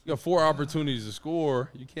 You got 4 opportunities to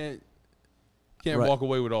score. You can't Right. walk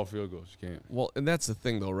away with all field goals. You can't. Well, and that's the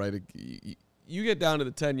thing, though, right? You get down to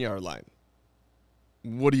the 10-yard line.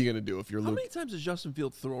 What are you going to do if you're How Luke? many times has Justin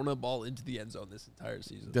Fields thrown a ball into the end zone this entire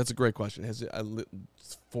season? That's a great question. Has it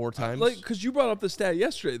 4 times? Because you brought up the stat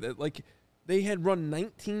yesterday that, like, they had run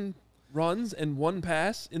 19 runs and 1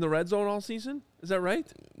 pass in the red zone all season. Is that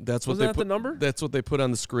right? That's what Wasn't they that put, the number? That's what they put on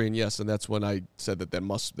the screen. Yes, and that's when I said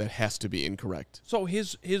that has to be incorrect. So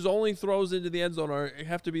his only throws into the end zone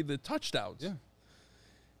have to be the touchdowns.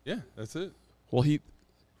 Yeah, that's it. Well, he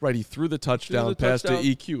threw the touchdown pass to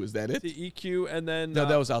EQ. Is that it? The EQ, and then No,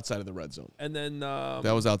 that was outside of the red zone. and then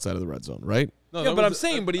That was outside of the red zone, right? No, yeah, that but was I'm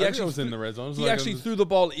saying, but he I think actually it was in the red zone. It was he like actually threw the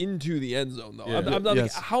ball into the end zone though. Yeah. I'm not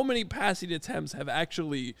Yes. how many passing attempts have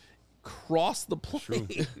actually crossed the plane?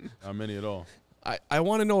 True. Not many at all. I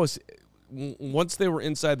want to know is once they were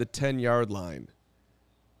inside the 10-yard line,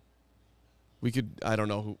 we could I don't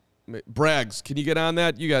know who. Braggs, can you get on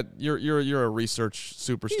that? You're a research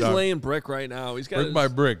superstar. He's laying brick right now. He's got Brick by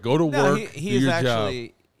brick. Go to No, work. he do is your actually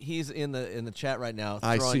job. he's in the chat right now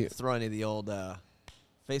I see it. throwing the old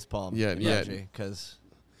facepalm Yeah, emoji because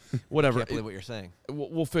Whatever. can't believe what you're saying.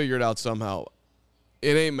 We'll figure it out somehow.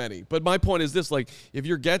 It ain't many. But my point is this, like, if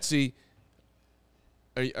you're Getsy,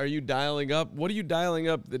 are you dialing up? What are you dialing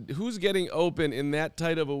up? Who's getting open in that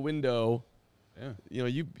tight of a window? Yeah. You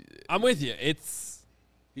know, I'm with you.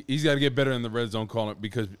 He's got to get better in the red zone calling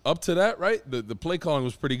because up to that, right, the play calling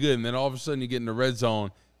was pretty good. And then all of a sudden you get in the red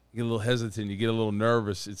zone, you get a little hesitant, you get a little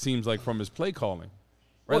nervous, it seems like, from his play calling.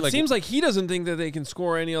 Right? Well, it seems like he doesn't think that they can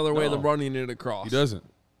score any other way No. than running it across. He doesn't.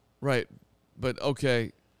 right. But,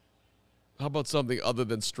 okay, how about something other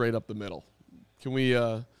than straight up the middle? Can we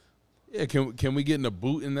Yeah, can we get in a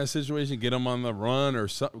boot in that situation, get him on the run, or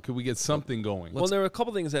can we get something going? Well, there were a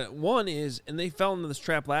couple things that one is, and they fell into this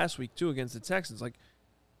trap last week too against the Texans. Like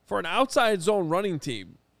for an outside zone running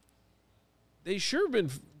team, they sure have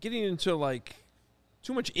been getting into like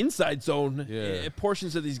too much inside zone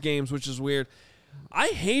portions of these games, which is weird. I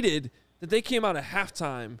hated that they came out at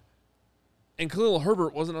halftime and Khalil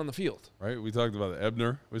Herbert wasn't on the field. Right? We talked about it.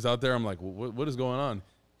 Ebner was out there. I'm like, what is going on?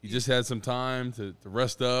 He just had some time to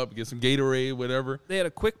rest up, get some Gatorade, whatever. They had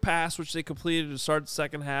a quick pass, which they completed to start the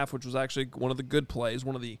second half, which was actually one of the good plays,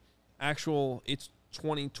 one of the actual, it's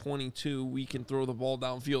 2022, we can throw the ball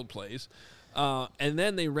downfield plays. And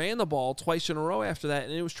then they ran the ball twice in a row after that,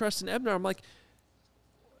 and it was Treston Ebner. I'm like,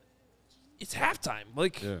 it's halftime.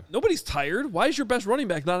 Like, nobody's tired. Why is your best running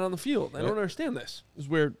back not on the field? I don't understand this. – it's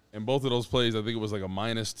weird. And both of those plays, I think it was like a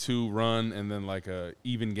 -2 run and then like a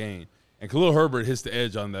even gain. And Khalil Herbert hits the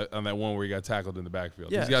edge on that one where he got tackled in the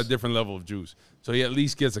backfield. Yes. He's got a different level of juice. So he at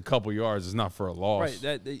least gets a couple yards. It's not for a loss.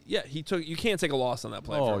 Right. You can't take a loss on that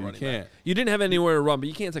play. Oh, for a you running can't. back. You didn't have anywhere to run, but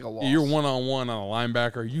you can't take a loss. You're one-on-one on a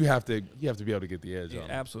linebacker. You have to be able to get the edge on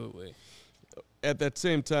him. Absolutely. At that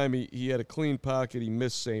same time, he had a clean pocket. He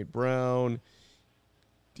missed St. Brown.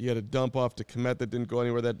 He had a dump off to Kmet that didn't go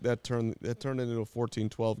anywhere. That turned into a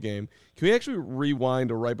 14-12 game. Can we actually rewind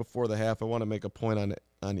to right before the half? I want to make a point on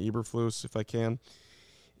Eberflus, if I can.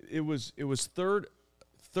 It was third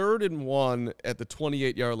and 1 at the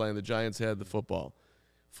 28-yard line. The Giants had the football.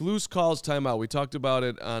 Flus calls timeout. We talked about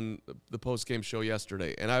it on the post-game show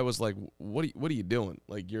yesterday, and I was like, "What are you doing?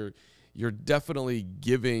 Like you're definitely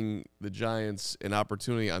giving the Giants an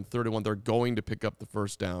opportunity on 3rd and 1. They're going to pick up the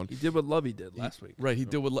first down." He did what Lovey did last week. Right, he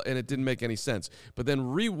did and it didn't make any sense. But then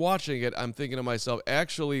rewatching it, I'm thinking to myself,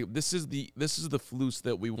 actually, this is the Flus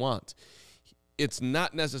that we want. It's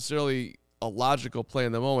not necessarily a logical play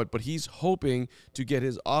in the moment, but he's hoping to get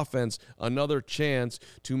his offense another chance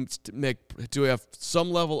to have some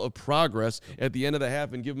level of progress at the end of the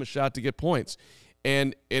half and give him a shot to get points.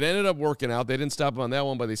 And it ended up working out. They didn't stop him on that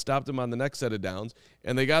one, but they stopped him on the next set of downs,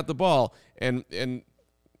 and they got the ball. And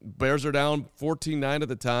Bears are down 14-9 at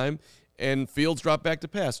the time, and Fields dropped back to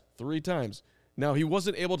pass 3 times. Now, he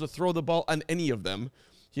wasn't able to throw the ball on any of them.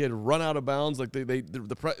 He had run out of bounds. Like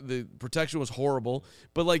the protection was horrible.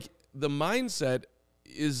 But like the mindset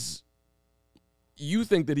is, you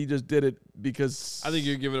think that he just did it because I think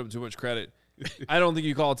you're giving him too much credit. I don't think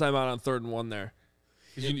you call a timeout on 3rd and 1 there.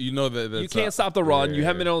 You know that you can't stop the run. You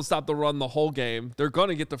haven't been able to stop the run the whole game. They're going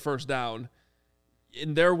to get the first down,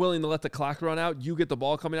 and they're willing to let the clock run out. You get the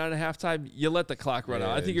ball coming out at halftime, you let the clock run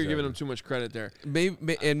out. I think you're giving him too much credit there.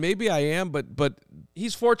 Maybe I am, but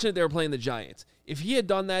he's fortunate they were playing the Giants. If he had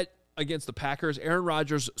done that against the Packers, Aaron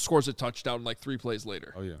Rodgers scores a touchdown like 3 plays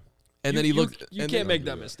later. Oh, yeah. And then he looks. You can't make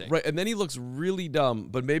that mistake, right? And then he looks really dumb.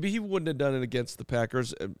 But maybe he wouldn't have done it against the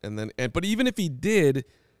Packers. But even if he did,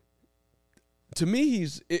 to me,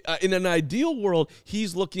 he's in an ideal world.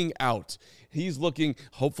 He's looking out. He's looking.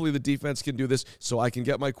 Hopefully, the defense can do this, so I can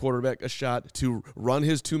get my quarterback a shot to run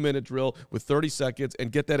his 2-minute drill with 30 seconds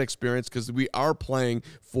and get that experience, because we are playing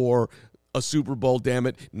for a Super Bowl, damn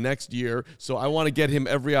it, next year. So I want to get him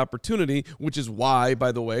every opportunity, which is why,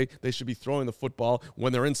 by the way, they should be throwing the football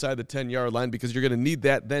when they're inside the 10-yard line, because you're going to need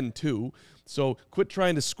that then too. So quit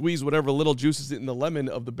trying to squeeze whatever little juice is in the lemon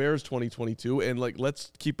of the Bears 2022, and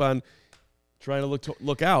let's keep on trying to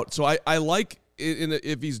look out. So I like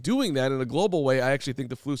if he's doing that in a global way, I actually think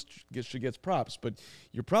the Flus should get props. But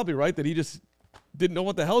you're probably right that he just didn't know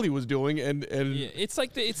what the hell he was doing, and yeah, it's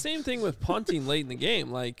like it's same thing with punting late in the game,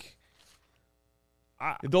 like.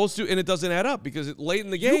 Those two, and it doesn't add up because late in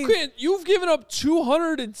the game, you've given up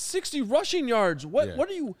 260 rushing yards. What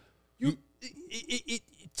are you? It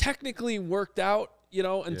technically worked out,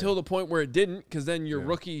 until the point where it didn't, because then your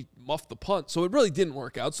rookie muffed the punt. So it really didn't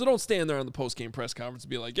work out. So don't stand there on the post-game press conference and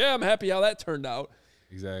be like, "Yeah, I'm happy how that turned out."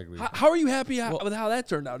 Exactly. How are you happy with how that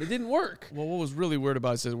turned out? It didn't work. Well, what was really weird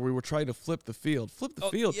about it is we were trying to flip the field.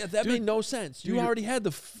 Field. Yeah, that made no sense. You already had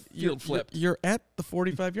the field flipped. You're at the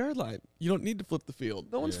 45-yard line. You don't need to flip the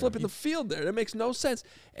field. No one's flipping the field there. That makes no sense.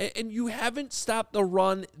 And you haven't stopped the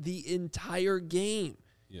run the entire game.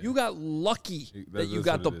 Yeah. You got lucky that you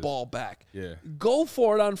got the ball back. Yeah. Go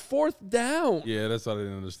for it on 4th down. Yeah, that's what I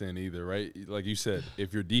didn't understand either, right? Like you said,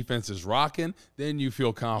 if your defense is rocking, then you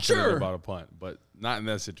feel confident about a punt. But not in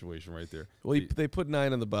that situation right there. Well, they put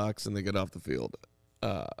 9 in the box and they get off the field.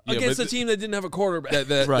 Against a team that didn't have a quarterback.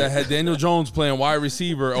 That had Daniel Jones playing wide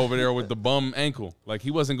receiver over there with the bum ankle. Like,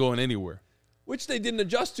 he wasn't going anywhere. Which they didn't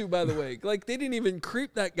adjust to, by the way. Like, they didn't even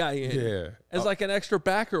creep that guy in. Yeah. As like an extra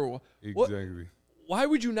backer. Exactly. Why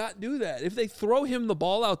would you not do that? If they throw him the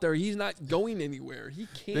ball out there, he's not going anywhere. He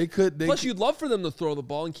can't. Plus, you'd love for them to throw the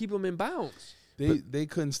ball and keep him in bounds. They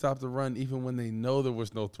couldn't stop the run even when they know there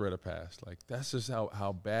was no threat of pass. Like, that's just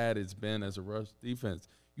how bad it's been as a rush defense.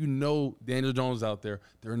 Daniel Jones out there,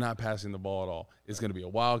 they're not passing the ball at all. It's going to be a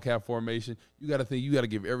wildcat formation. You got to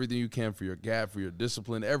give everything you can for your gap, for your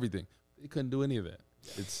discipline, everything. They couldn't do any of that.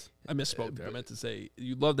 I misspoke there. I meant to say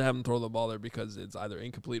you'd love to have him throw the ball there because it's either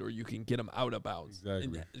incomplete or you can get him out of bounds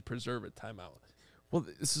and preserve a timeout. Well,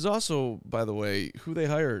 this is also, by the way, who they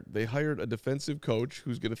hired. They hired a defensive coach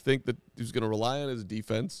who's going to rely on his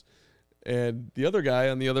defense, and the other guy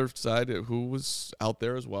on the other side who was out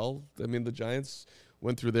there as well. I mean, the Giants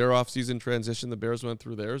went through their offseason transition. The Bears went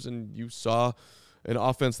through theirs, and you saw an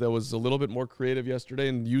offense that was a little bit more creative yesterday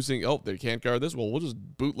and using, they can't guard this. Well, we'll just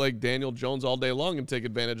bootleg Daniel Jones all day long and take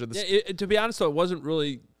advantage of this. Yeah, to be honest, though, it wasn't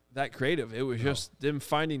really that creative. It was just them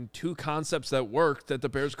finding two concepts that worked that the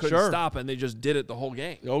Bears couldn't stop, and they just did it the whole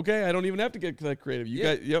game. Okay, I don't even have to get that creative.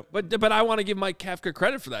 Yep. But I want to give Mike Kafka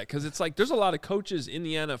credit for that, because it's like there's a lot of coaches in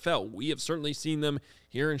the NFL. We have certainly seen them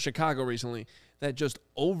here in Chicago recently that just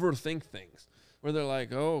overthink things, where they're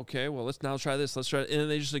like, oh, okay, well, let's now try this, let's try it. And then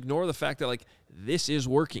they just ignore the fact that, like, this is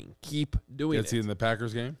working. Keep doing it. See in the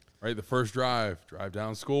Packers game, right? The first drive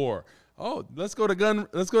down, score. Oh, let's go to gun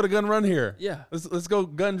run here. Yeah. Let's go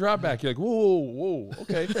gun drop back. You're like, whoa,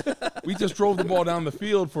 okay. We just drove the ball down the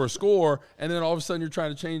field for a score, and then all of a sudden you're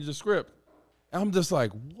trying to change the script. And I'm just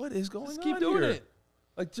like, what is going on here? Keep doing it.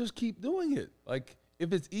 Like, just keep doing it. Like,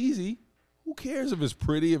 if it's easy, who cares if it's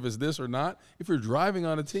pretty, if it's this or not? If you're driving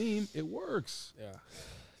on a team, it works. Yeah.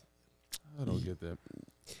 I don't get that.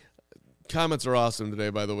 Comments are awesome today,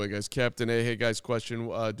 by the way, guys. Captain A, hey, guys, question,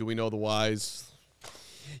 do we know the whys?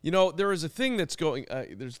 You know, there is a thing that's going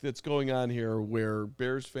on here where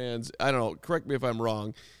Bears fans, I don't know, correct me if I'm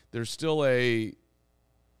wrong, there's still a,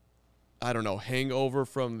 I don't know, hangover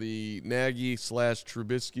from the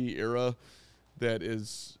Nagy/Trubisky era that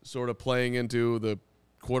is sort of playing into the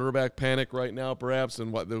quarterback panic right now, perhaps,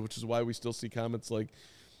 and which is why we still see comments like,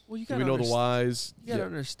 well, you do we know the whys? You got to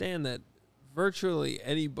understand that virtually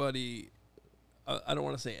anybody, I don't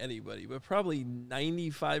want to say anybody, but probably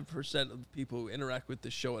 95% of the people who interact with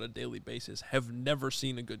this show on a daily basis have never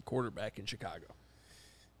seen a good quarterback in Chicago.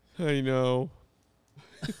 I know.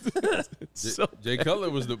 Jay Cutler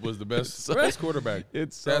was the best quarterback.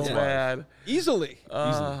 It's so bad. Easily.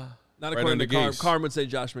 Easily. Not according to Carm. Carm would say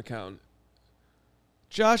Josh McCown.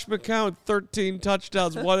 Josh McCown, 13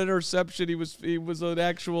 touchdowns, 1 interception. He was an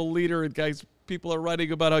actual leader. And guys, people are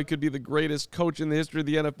writing about how he could be the greatest coach in the history of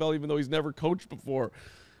the NFL, even though he's never coached before.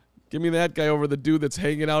 Give me that guy over the dude that's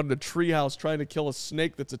hanging out in a treehouse trying to kill a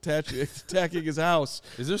snake that's attacking his house.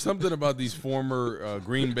 Is there something about these former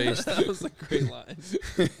Green Bay? That was a great line.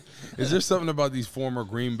 Is there something about these former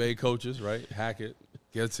Green Bay coaches, right? Hackett,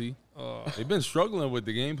 Getsy. They've been struggling with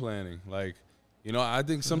the game planning. Like, you know, I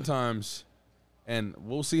think sometimes, and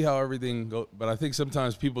we'll see how everything goes, but I think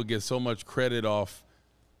sometimes people get so much credit off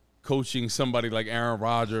coaching somebody like Aaron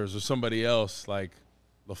Rodgers or somebody else, like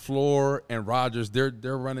LaFleur and Rodgers. They're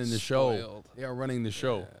running the show. They are running the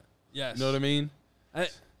show. Yeah. Yes. You know what I mean?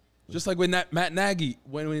 Just like when Matt Nagy,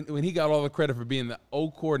 when he got all the credit for being the O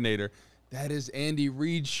coordinator, that is Andy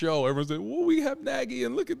Reid's show. Everyone's like, well, we have Nagy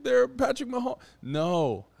and look at there, Patrick Mahomes.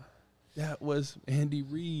 No, that was Andy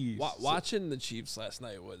Reid. Watching the Chiefs last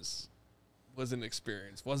night was an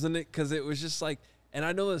experience, wasn't it? Because it was just like, and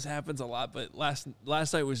I know this happens a lot, but last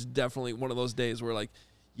night was definitely one of those days where, like,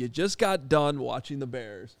 you just got done watching the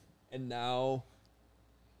Bears, and now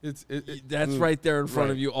that's right there in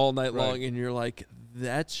front of you all night long, and you're like,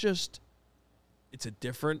 that's just, it's a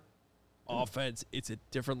different offense, it's a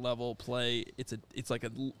different level of play, it's like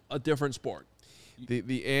a different sport.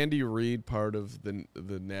 The Andy Reid part of the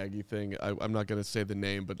Nagy thing, I'm not going to say the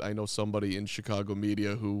name, but I know somebody in Chicago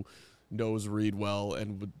media who knows Reid well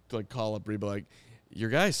and would like call up Reid, but like, your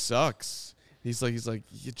guy sucks. He's like,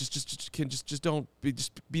 you just don't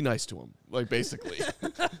be nice to him. Like, basically,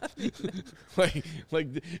 like,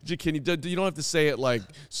 can you don't have to say it like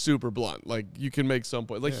super blunt. Like, you can make some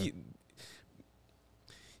point. Like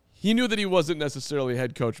he knew that he wasn't necessarily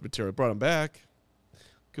head coach material. Brought him back.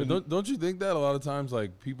 Don't you think that a lot of times,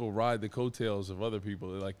 like, people ride the coattails of other people,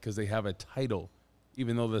 like, because they have a title,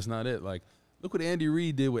 even though that's not it. Like, look what Andy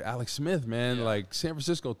Reid did with Alex Smith, man. Yeah. Like, San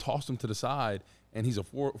Francisco tossed him to the side, and he's a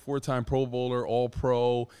four-time Pro Bowler,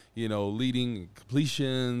 All-Pro, you know, leading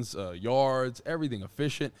completions, yards, everything,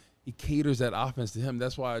 efficient. He caters that offense to him.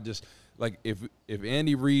 That's why I just, like, if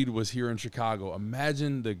Andy Reid was here in Chicago,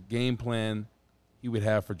 imagine the game plan he would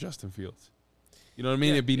have for Justin Fields. You know what I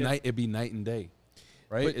mean? Yeah, it'd be night and day.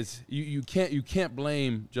 Right? But it's you can't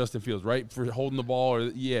blame Justin Fields, right, for holding the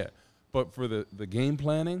ball but for the game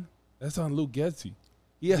planning, that's on Luke Getsy.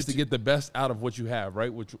 He has to get the best out of what you have,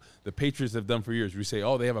 right? Which the Patriots have done for years. We say,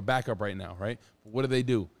 oh, they have a backup right now, right? But what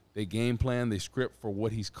do? They game plan, they script for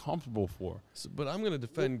what he's comfortable for. So, but I'm going to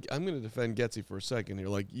defend Getsy for a second here.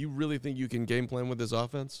 Like, you really think you can game plan with this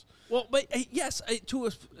offense? Well, but yes,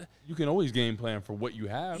 you can always game plan for what you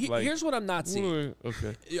have. Here's what I'm not seeing.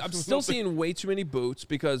 Okay, I'm still seeing way too many boots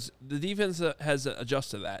because the defense has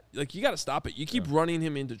adjusted to that. Like, you got to stop it. You keep running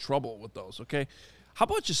him into trouble with those. Okay, how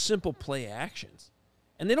about just simple play actions?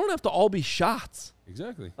 And they don't have to all be shots.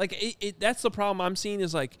 Exactly. Like, that's the problem I'm seeing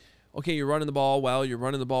is, like, okay, you're running the ball well,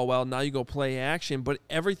 now you go play action, but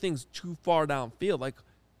everything's too far downfield. Like,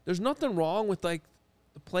 there's nothing wrong with, like,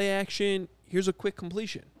 the play action, here's a quick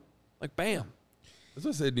completion. Like, bam. That's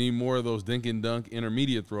what I said, need more of those dink and dunk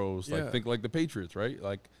intermediate throws. Like, think like the Patriots, right?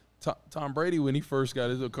 Like, Tom Brady, when he first got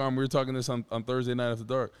his car, we were talking this on Thursday night after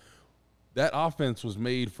dark. That offense was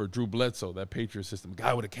made for Drew Bledsoe, that Patriot system,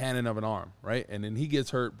 guy with a cannon of an arm, right? And then he gets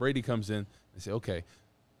hurt. Brady comes in. They say, okay,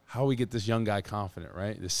 how do we get this young guy confident,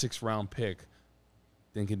 right? The 6th-round pick,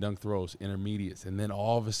 dink and dunk throws, intermediates. And then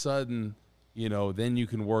all of a sudden, then you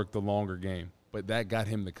can work the longer game. But that got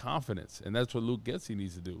him the confidence, and that's what Luke Getsy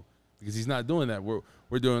needs to do because he's not doing that.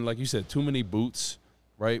 We're doing, like you said, too many boots,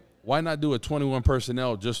 right? Why not do a 21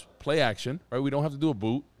 personnel, just play action, right? We don't have to do a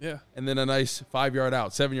boot. Yeah. And then a nice 5-yard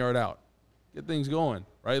out, 7-yard out. Get things going,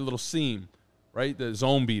 right? A little seam, right? The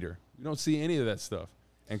zone beater. You don't see any of that stuff.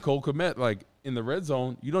 And Cole Kmet, like in the red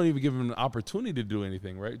zone, you don't even give him an opportunity to do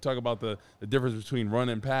anything, right? You talk about the difference between run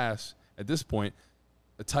and pass at this point.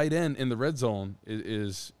 A tight end in the red zone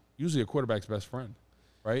is usually a quarterback's best friend,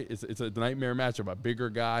 right? It's a nightmare matchup. A bigger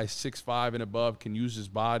guy, 6'5" and above, can use his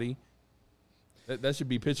body. That should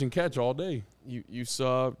be pitch and catch all day. You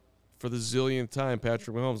saw for the zillionth time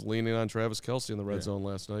Patrick Mahomes leaning on Travis Kelce in the red zone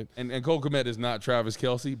last night. And Cole Kmet is not Travis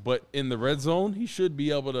Kelce, but in the red zone, he should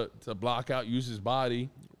be able to block out, use his body,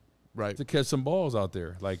 right, to catch some balls out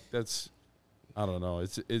there. Like I don't know.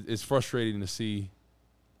 It's frustrating to see,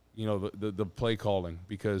 the play calling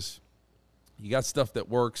because you got stuff that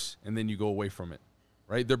works and then you go away from it,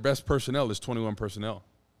 right? Their best personnel is 21 personnel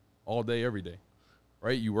all day, every day,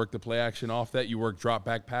 right? You work the play action off that. You work drop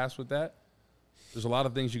back pass with that. There's a lot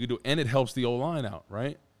of things you can do, and it helps the O-line out,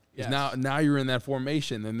 right? Yes. Now you're in that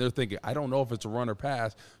formation, and they're thinking, I don't know if it's a run or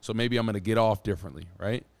pass, so maybe I'm going to get off differently,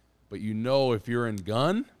 right? But if you're in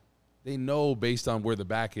gun, they know based on where the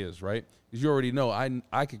back is, right? Because you already know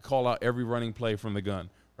I could call out every running play from the gun,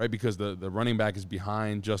 right? Because the running back is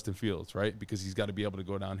behind Justin Fields, right? Because he's got to be able to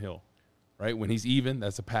go downhill, right? When he's even,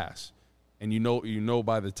 that's a pass. And you know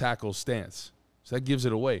by the tackle stance. So that gives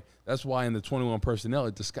it away. That's why in the 21 personnel,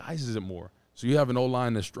 it disguises it more. So you have an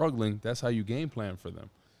O-line that's struggling. That's how you game plan for them,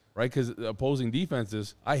 right? Because opposing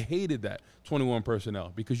defenses, I hated that 21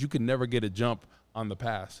 personnel because you could never get a jump on the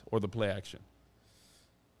pass or the play action.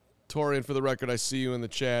 Torian, for the record, I see you in the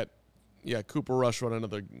chat. Yeah, Cooper Rush won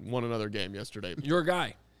another game yesterday. Your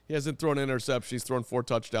guy. He hasn't thrown an interception. He's thrown 4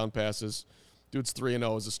 touchdown passes. Dude's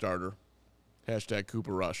 3-0 as a starter. #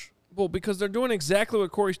 Cooper Rush. Well, because they're doing exactly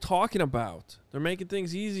what Corey's talking about. They're making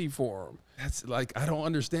things easy for him. That's I don't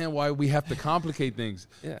understand why we have to complicate things.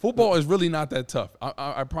 Yeah. Football is really not that tough.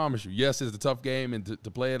 I promise you. Yes, it's a tough game and to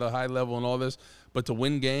play at a high level and all this, but to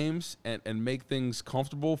win games and make things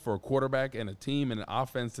comfortable for a quarterback and a team and an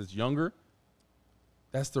offense that's younger,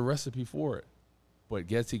 that's the recipe for it. But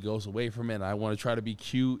Getsy goes away from it, and I want to try to be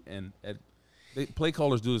cute. And play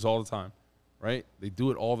callers do this all the time, right? They do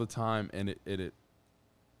it all the time, and it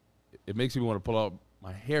makes me want to pull out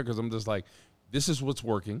my hair because I'm just like, this is what's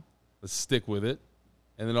working. Let's stick with it.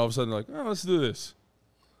 And then all of a sudden, let's do this.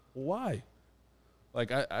 Why?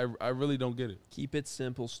 I really don't get it. Keep it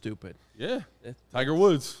simple, stupid. Yeah. Tiger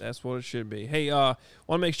Woods. That's what it should be. Hey, want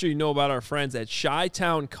to make sure you know about our friends at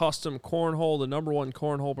Chi-Town Custom Cornhole, the #1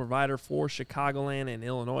 cornhole provider for Chicagoland and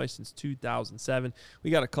Illinois since 2007. We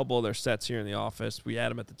got a couple of their sets here in the office. We add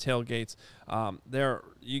them at the tailgates.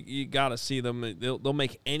 You got to see them. They'll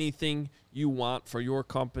make anything you want for your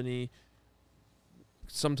company.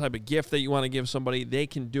 Some type of gift that you want to give somebody, they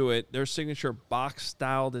can do it. Their signature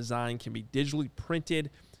box-style design can be digitally printed,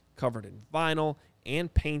 covered in vinyl,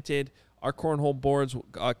 and painted. Our cornhole boards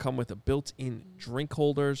come with a built-in drink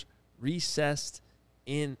holders, recessed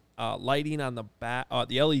in lighting on the back,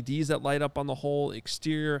 the LEDs that light up on the hole,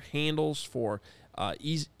 exterior handles for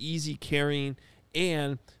easy carrying,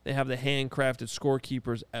 and they have the handcrafted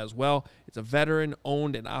scorekeepers as well. It's a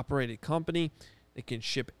veteran-owned and operated company. They can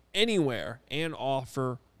ship anywhere and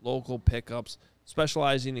offer local pickups,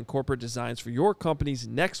 specializing in corporate designs for your company's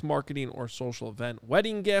next marketing or social event,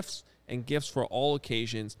 wedding gifts, and gifts for all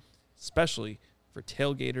occasions, especially for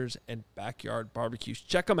tailgaters and backyard barbecues.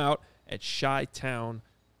 Check them out at Chi-Town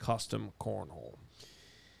Custom Cornhole.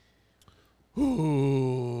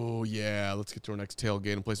 Ooh, yeah. Let's get to our next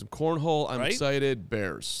tailgate and play some cornhole. I'm excited.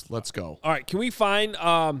 Bears. Let's go. All right. Can we find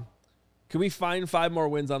 5 more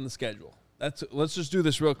wins on the schedule? Let's just do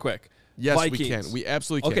this real quick. Yes, Vikings. we can. We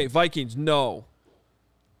absolutely can. Okay, Vikings, no.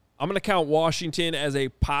 I'm going to count Washington as a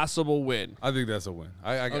possible win. I think that's a win.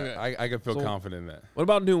 I can feel confident in that. What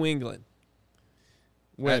about New England?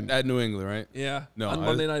 Win. At New England, right? Yeah. No, on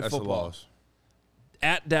Monday Night that's Football. A loss.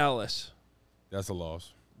 At Dallas. That's a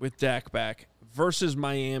loss. With Dak back. Versus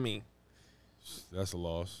Miami. That's a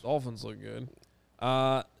loss. Dolphins look good.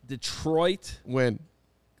 Detroit. Win.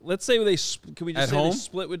 Let's say can we just at say home? they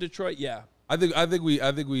split with Detroit? Yeah. I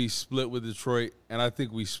think we split with Detroit, and I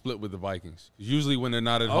think we split with the Vikings. Usually when they're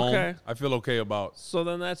not at home, I feel okay about. So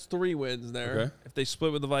then that's 3 wins there. Okay. If they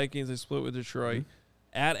split with the Vikings, they split with Detroit.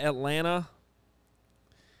 At Atlanta,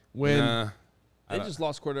 Win. they just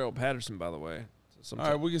lost Cordero Patterson, by the way. So All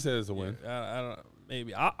right, we can say it's a win. I don't know.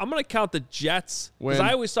 Maybe. I'm going to count the Jets because Win.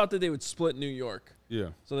 I always thought that they would split New York. Yeah.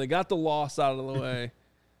 So they got the loss out of the way.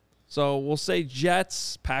 So we'll say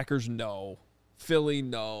Jets, Packers, no. Philly,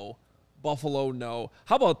 no. Buffalo, no.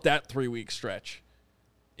 How about that 3-week stretch?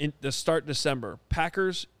 In the start December,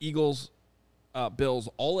 Packers, Eagles, Bills,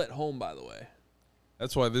 all at home, by the way.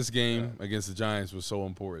 That's why this game against the Giants was so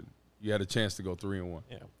important. You had a chance to go 3-1.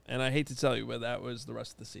 Yeah. And I hate to tell you, but that was the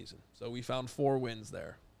rest of the season. So we found 4 wins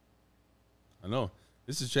there. I know.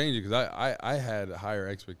 This is changing because I had higher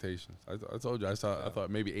expectations. I told you I thought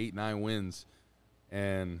maybe 8-9 wins,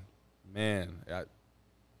 and man,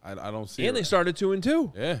 I don't see. And they started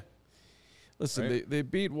 2-2. Yeah. Listen, Right. they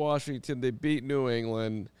beat Washington. They beat New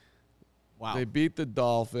England. Wow. They beat the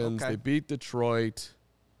Dolphins. Okay. They beat Detroit.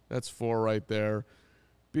 That's 4 right there.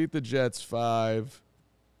 Beat the Jets 5.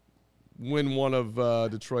 Win one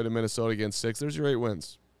of Detroit and Minnesota against 6. There's your 8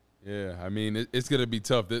 wins. Yeah, I mean, it's going to be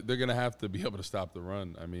tough. They're going to have to be able to stop the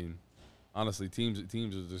run. I mean, honestly, teams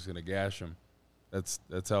are just going to gash them. That's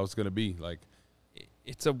how it's going to be. Like,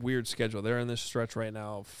 It's a weird schedule. They're in this stretch right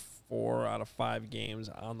now, 4 out of 5 games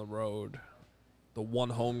on the road. The one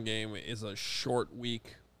home game is a short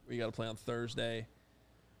week. We got to play on Thursday.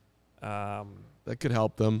 That could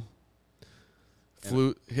help them.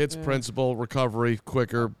 Hits principle, recovery,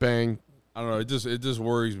 quicker, bang. I don't know. It just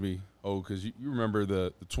worries me. Because you remember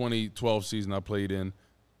the 2012 season I played in,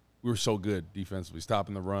 we were so good defensively,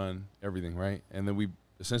 stopping the run, everything, right? And then we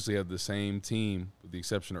essentially had the same team, with the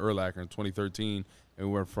exception of Urlacher in 2013, and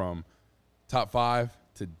we went from top 5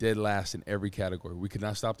 to dead last in every category. We could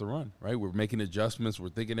not stop the run, right? We're making adjustments. We're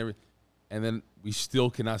thinking and then we still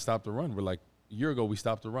cannot stop the run. We're like, a year ago we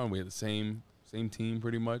stopped the run. We had the same team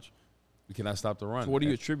pretty much. We cannot stop the run. So what do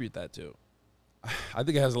you attribute that to? I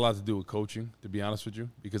think it has a lot to do with coaching, to be honest with you,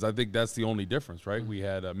 because I think that's the only difference, right? We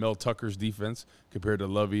had Mel Tucker's defense compared to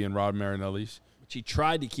Lovey and Rod Marinelli's. Which he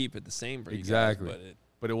tried to keep it the same for Exactly, you guys,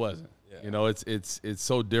 but it wasn't. Yeah. You know, it's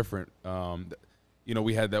so different. You know,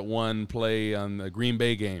 we had that one play on the Green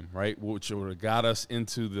Bay game, right, which would have got us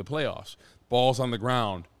into the playoffs. Ball's on the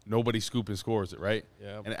ground, nobody scoop and scores it, right?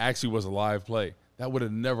 Yeah. And it actually was a live play. That would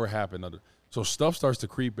have never happened. So stuff starts to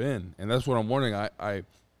creep in, and that's what I'm wondering.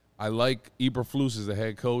 I like Eberflus as the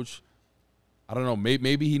head coach. I don't know.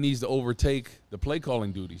 Maybe he needs to overtake the play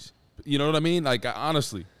calling duties. You know what I mean? Like,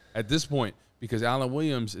 honestly, at this point, because Alan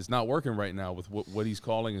Williams is not working right now with what he's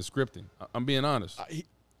calling and scripting. I'm being honest.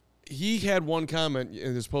 He had one comment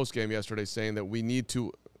in his postgame yesterday saying that we need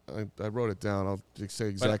to. I wrote it down. I'll say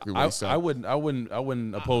exactly what he said. I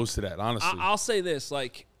wouldn't oppose to that. Honestly, I'll say this: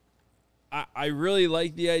 like, I really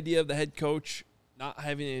like the idea of the head coach not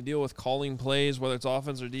having to deal with calling plays, whether it's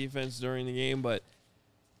offense or defense during the game, but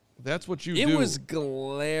that's what you do. it was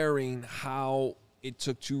glaring how it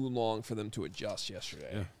took too long for them to adjust yesterday.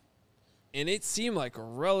 Yeah. And it seemed like a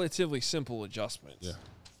relatively simple adjustment. Yeah.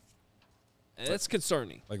 And that's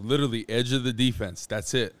concerning. like literally edge of the defense.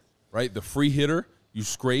 That's it, right? The free hitter, you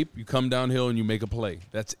scrape, you come downhill, and you make a play.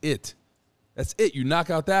 That's it. That's it. You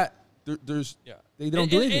knock out that. They don't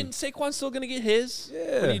do anything. And Saquon's still going to get his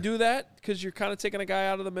when you do that because you're kind of taking a guy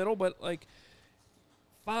out of the middle. But, like,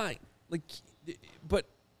 fine. Like, but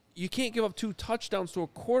you can't give up 2 touchdowns to a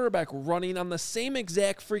quarterback running on the same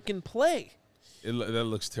exact freaking play. That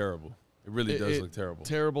looks terrible. It really does look terrible.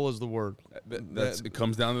 Terrible is the word. It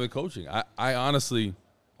comes down to the coaching. I honestly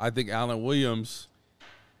think Alan Williams.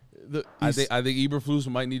 I think Eberflus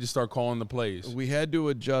might need to start calling the plays. We had to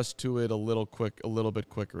adjust to it a little bit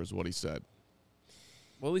quicker, is what he said.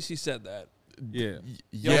 Well, at least he said that. Yeah.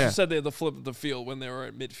 He also said they had to flip the field when they were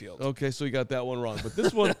at midfield. Okay, so he got that one wrong, but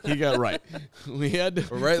this one he got right. We had to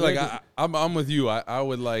Right, like I'm with you. I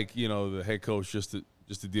would like the head coach just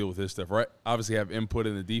to deal with his stuff. Right, obviously have input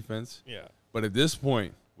in the defense. Yeah. But at this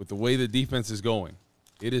point, with the way the defense is going,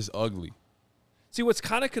 it is ugly. See, what's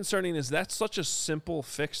kind of concerning is that's such a simple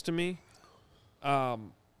fix to me that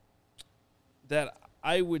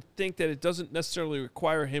I would think that it doesn't necessarily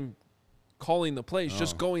require him calling the plays,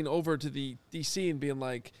 just going over to the DC and being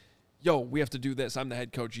like, yo, we have to do this. I'm the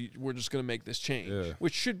head coach. We're just going to make this change,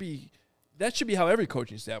 which should be how every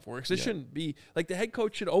coaching staff works. It shouldn't be like the head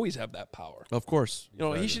coach should always have that power. Of course.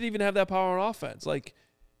 He should even have that power on offense. Like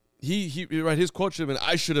he right, his quote should have been,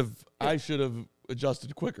 I should have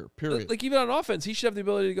adjusted quicker. Period. Like even on offense, he should have the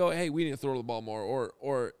ability to go, hey, we need to throw the ball more,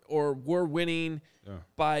 or we're winning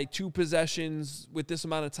by 2 possessions with this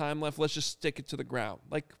amount of time left. Let's just stick it to the ground.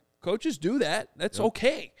 Like coaches do that. That's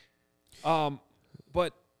okay.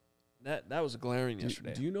 But that was glaring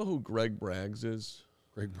yesterday. Do you know who Greg Braggs is?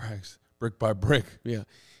 Greg Braggs, brick by brick. Yeah.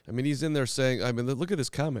 I mean, he's in there saying, I mean, look at this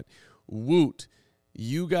comment. Woot,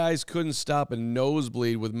 you guys couldn't stop a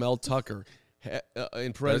nosebleed with Mel Tucker.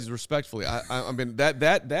 In parentheses, respectfully. I mean,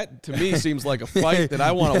 that to me seems like a fight that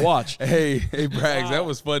I want to watch. Hey, Braggs, that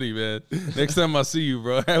was funny, man. Next time I see you,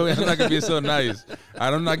 bro, I'm not going to be so nice.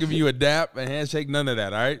 I'm not giving you a dap, a handshake, none of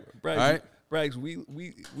that, all right? Braggs, all right? Braggs,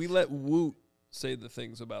 we let Woot say the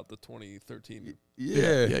things about the 2013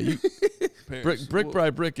 Yeah. Brick by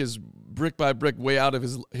brick is brick by brick way out of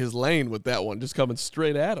his lane with that one, just coming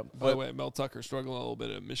straight at him. By the way, Mel Tucker struggling a little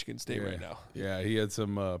bit at Michigan State right now. Yeah, he had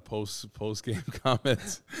some post game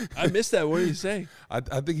comments. I missed that. What did he say? I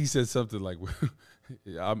think he said something like,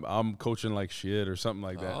 "I'm coaching like shit" or something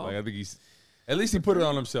like that. Oh. Like I think at least he put it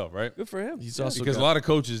on himself, right? Good for him. He's also because a lot of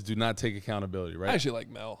coaches do not take accountability, right? I actually like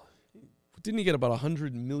Mel. Didn't he get about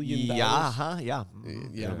 $100 million? Yeah.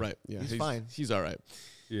 Yeah, right. Yeah, He's fine. He's all right.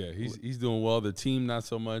 Yeah, he's doing well. The team not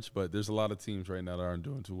so much, but there's a lot of teams right now that aren't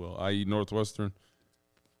doing too well. I.e. Northwestern.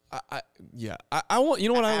 I want. You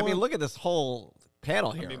know what I want? I mean, look at this whole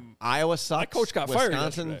panel here. Iowa sucks. My coach got fired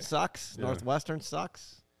Wisconsin yesterday. sucks. Yeah. Northwestern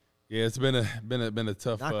sucks. Yeah, it's been a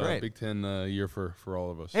tough Not great. Big Ten year for all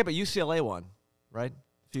of us. Hey, but UCLA won, right?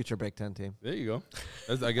 Future Big Ten team. There you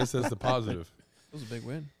go. I guess that's the positive. That was a big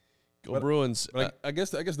win. Go Bruins. But I guess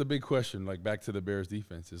the big question, like back to the Bears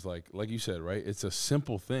defense, is like you said, right? It's a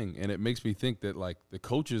simple thing, and it makes me think that like the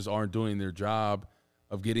coaches aren't doing their job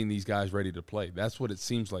of getting these guys ready to play. That's what it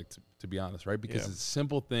seems like, to be honest, right? Because it's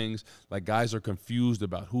simple things, like guys are confused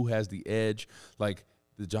about who has the edge. Like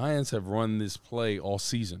the Giants have run this play all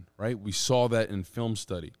season, right? We saw that in film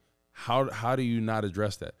study. How do you not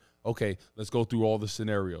address that? Okay, let's go through all the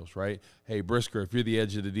scenarios, right? Hey, Brisker, if you're the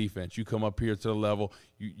edge of the defense, you come up here to the level,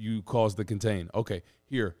 you cause the contain. Okay,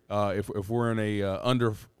 here, if we're in a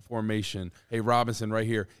under formation, hey, Robinson right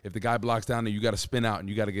here, if the guy blocks down there, you got to spin out and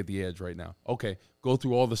you got to get the edge right now. Okay, go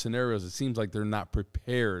through all the scenarios. It seems like they're not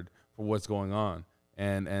prepared for what's going on,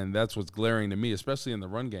 and that's what's glaring to me, especially in the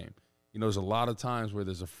run game. You know, there's a lot of times where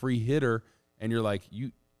there's a free hitter, and you're like,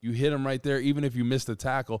 you hit him right there. Even if you miss the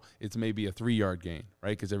tackle, it's maybe a 3-yard gain,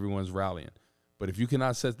 right? Because everyone's rallying. But if you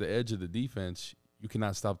cannot set the edge of the defense, you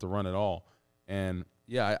cannot stop the run at all. And,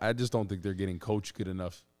 yeah, I just don't think they're getting coached good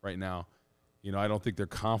enough right now. You know, I don't think they're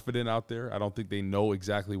confident out there. I don't think they know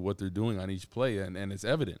exactly what they're doing on each play, and it's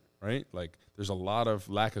evident, right? Like there's a lot of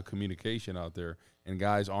lack of communication out there, and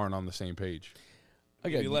guys aren't on the same page.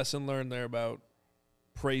 Maybe lesson learned there about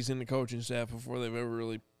praising the coaching staff before they've ever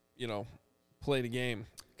really, played a game.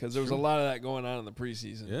 Because there was a lot of that going on in the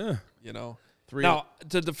preseason. Yeah. Now,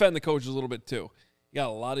 to defend the coaches a little bit, too, you got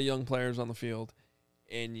a lot of young players on the field,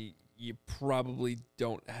 and you probably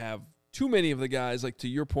don't have too many of the guys, like to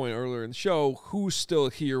your point earlier in the show, who's still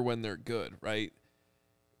here when they're good, right?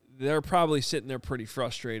 They're probably sitting there pretty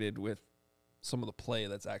frustrated with some of the play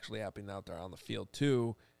that's actually happening out there on the field,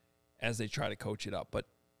 too, as they try to coach it up. But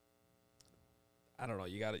I don't know.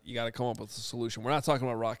 You got to come up with a solution. We're not talking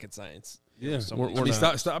about rocket science. Yeah,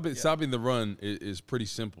 stopping the run is pretty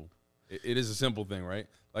simple. It is a simple thing, right?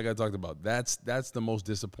 Like I talked about, that's the most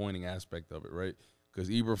disappointing aspect of it, right? Because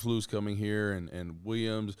Eberflus coming here and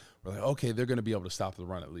Williams, we're like, okay, they're going to be able to stop the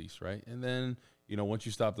run at least, right? And then once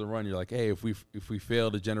you stop the run, you're like, hey, if we fail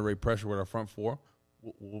to generate pressure with our front four,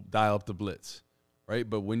 we'll dial up the blitz, right?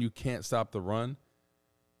 But when you can't stop the run,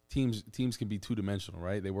 teams can be two-dimensional,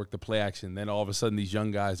 right? They work the play action, then all of a sudden these young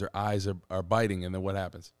guys, their eyes are biting, and then what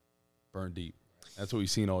happens? Burn deep. That's what we've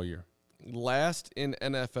seen all year. Last in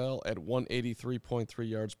NFL at 183.3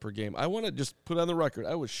 yards per game. I want to just put on the record,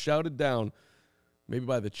 I was shouted down maybe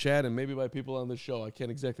by the chat and maybe by people on the show. I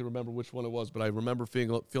can't exactly remember which one it was, but I remember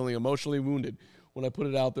feeling emotionally wounded when I put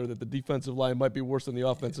it out there that the defensive line might be worse than the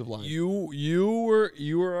offensive line. You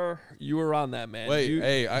were on that, man.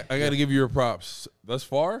 Wait, I got to give you your props. Thus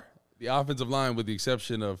far, the offensive line, with the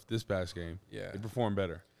exception of this past game, they performed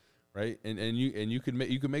better, right? And you could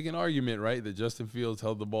make an argument, right, that Justin Fields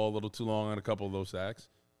held the ball a little too long on a couple of those sacks,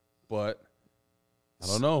 but I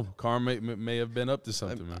don't know. Carr may have been up to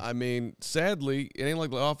something, man. I mean, sadly, it ain't like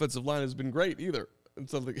the offensive line has been great either. And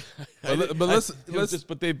something, they have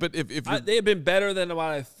been better than what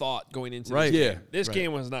I thought going into this game. This right.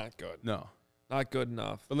 game was not good. No, not good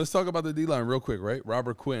enough. But let's talk about the D-line real quick, right?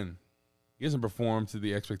 Robert Quinn, he hasn't performed to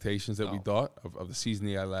the expectations that we thought of the season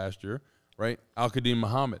he had last year, right? Al-Qadim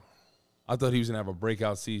Muhammad, I thought he was going to have a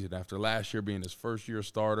breakout season after last year being his first-year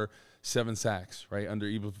starter, 7 sacks, right, under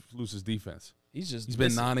Eberflus's defense. He's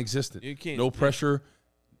been non-existent. You can't- No pressure,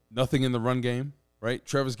 nothing in the run game, right?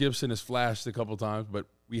 Travis Gibson has flashed a couple times, but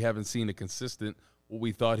we haven't seen a consistent what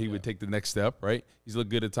we thought he would take the next step, right? He's looked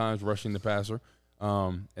good at times rushing the passer.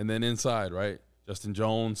 And then inside, right? Justin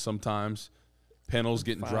Jones sometimes. Pennell's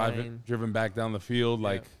getting driven back down the field.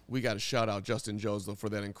 Like We got to shout out Justin Jones, though, for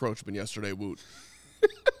that encroachment yesterday, Woot.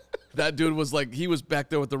 That dude was like, he was back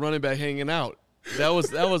there with the running back hanging out. That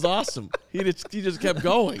was awesome. He just kept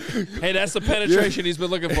going. Hey, that's the penetration he's been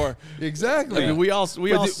looking for. Exactly. I mean, we all saw.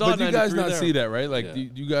 But you guys not there. see that, right? Like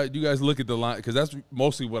you guys look at the line, because that's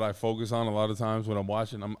mostly what I focus on a lot of times when I'm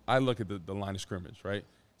watching. I look at the line of scrimmage, right?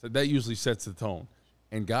 So that usually sets the tone,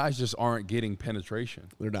 and guys just aren't getting penetration.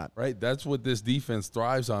 They're not. Right? That's what this defense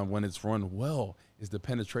thrives on when it's run well, is the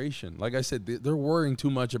penetration. Like I said, they're worrying too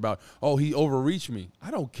much about, oh, he overreached me. I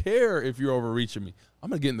don't care if you're overreaching me. I'm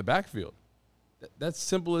gonna get in the backfield. That's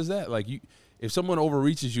simple as that. Like if someone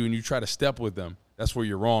overreaches you and you try to step with them, that's where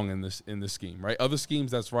you're wrong in this scheme, right? Other schemes,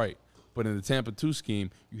 that's right. But in the Tampa 2 scheme,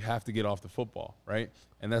 you have to get off the football, right?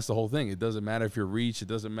 And that's the whole thing. It doesn't matter if you're reach. It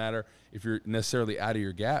doesn't matter if you're necessarily out of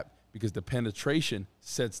your gap, because the penetration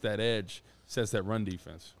sets that edge, sets that run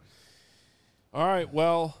defense. All right,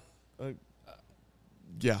 well,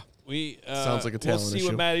 Yeah. we Sounds like a talent We'll see issue.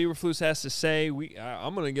 what Matt Eberflus has to say.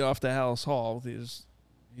 I'm going to get off to Hallis Hall.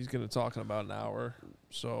 He's going to talk in about an hour.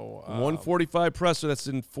 So 145 presser. That's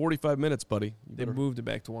in 45 minutes, buddy. They moved it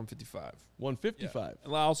back to 155. 155.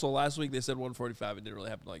 And also, last week they said 145. It didn't really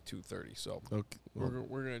happen like 2:30. So Okay. we're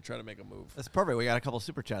going to try to make a move. That's perfect. We got a couple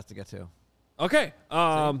super chats to get to. Okay.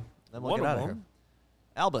 Then we'll one get out of of here. them.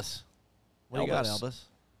 Albus. What do you got, Albus. Albus?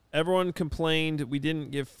 Everyone complained we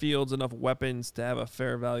didn't give Fields enough weapons to have a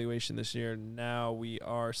fair evaluation this year. Now we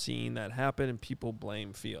are seeing that happen, and people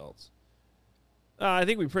blame Fields. I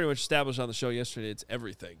think we pretty much established on the show yesterday it's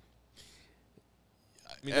everything.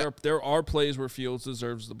 I mean, there are plays where Fields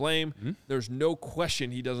deserves the blame. Mm-hmm. There's no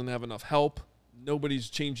question he doesn't have enough help. Nobody's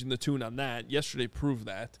changing the tune on that. Yesterday proved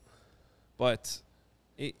that. But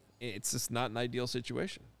it's just not an ideal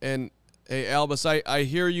situation. And, hey, Albus, I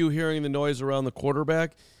hear you hearing the noise around the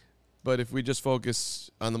quarterback, but if we just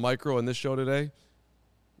focus on the micro in this show today,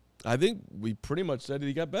 I think we pretty much said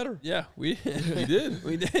he got better. Yeah, we did.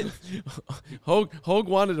 We did. Hogue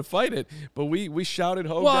wanted to fight it, but we shouted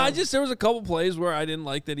Hogue Well, down. there was a couple plays where I didn't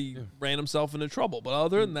like that he ran himself into trouble. But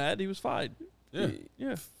other than that, he was fine.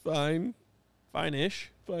 Yeah. Fine.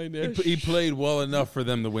 Fine-ish. He played well enough for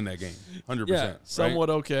them to win that game, 100%. Yeah, right? Somewhat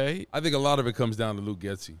okay. I think a lot of it comes down to Luke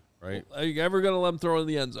Getsy, right? Are you ever going to let him throw in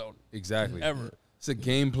the end zone? Exactly. Ever. It's a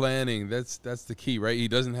game planning. That's the key, right? He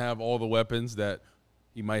doesn't have all the weapons that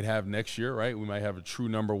he might have next year, right? We might have a true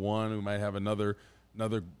number one. We might have another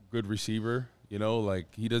good receiver. You know, like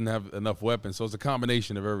he doesn't have enough weapons. So it's a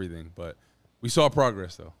combination of everything. But we saw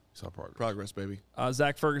progress, though. Progress, baby.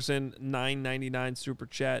 Zach Ferguson, $9.99 super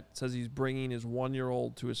chat, says he's bringing his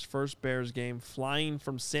 1-year-old to his first Bears game, flying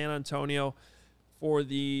from San Antonio for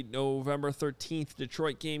the November 13th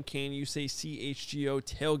Detroit game. Can you say CHGO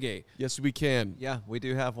tailgate? Yes, we can. Yeah, we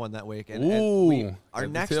do have one that week. Ooh, our at the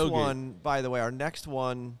next tailgate. one, by the way, our next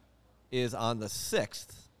one is on the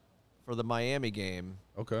 6th for the Miami game.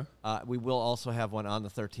 Okay. We will also have one on the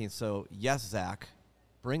 13th. So, yes, Zach,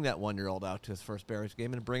 bring that 1-year-old out to his first Bears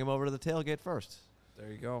game and bring him over to the tailgate first.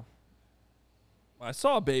 There you go. I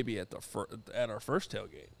saw a baby at our first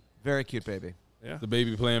tailgate. Very cute baby. Yeah. The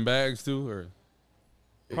baby playing bags, too, or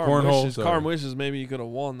Carm wishes maybe you could have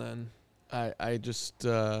won then. I just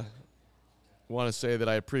want to say that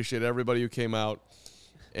I appreciate everybody who came out,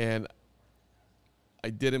 and I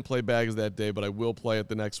didn't play bags that day, but I will play at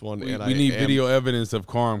the next one. We and need video evidence of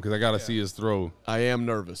Carm because I got to see his throw. I am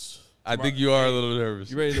nervous. I think you are a little nervous.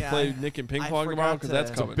 You ready to Yeah, play Nick and ping I pong tomorrow? forgot Because to- that's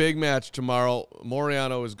It's coming. Big match tomorrow.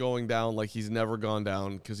 Moriano is going down like he's never gone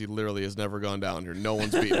down because he literally has never gone down here. No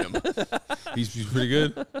one's beaten him. He's pretty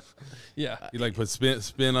good. Yeah. He like put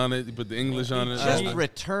spin on it. He put the English on it. Just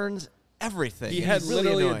returns everything. He had He's really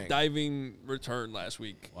literally annoying. a diving return last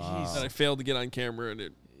week. Wow. And I failed to get on camera, and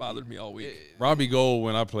it bothered me all week. Robbie Gold,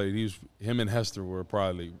 when I played, him and Hester were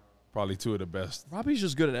probably two of the best. Robbie's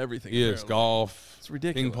just good at everything. Yes, apparently. golf, It's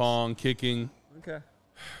ridiculous. ping pong, kicking. Okay.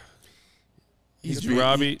 He's Did you,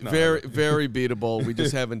 Robbie? No. very beatable. We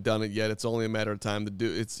just haven't done it yet. It's only a matter of time to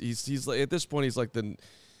do. He's like, at this point he's like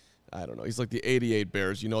I don't know. He's like the '88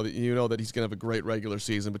 Bears. You know that he's gonna have a great regular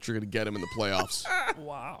season, but you're gonna get him in the playoffs.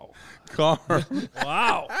 Wow. Carm.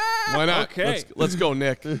 Wow. Why not? Okay. Let's go,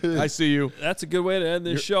 Nick. I see you. That's a good way to end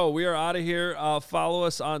this show. We are out of here. Follow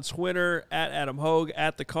us on Twitter at Adam Hogue,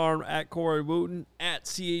 at The Carm, at Corey Wooten, at at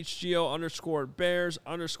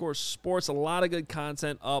CHGO_Bears_sports. A lot of good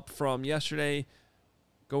content up from yesterday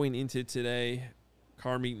going into today.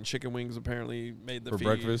 Car meat and chicken wings apparently made the For feed.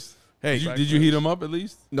 breakfast. Hey, Did you heat them up at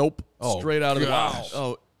least? Nope. Oh, Straight out of the gosh.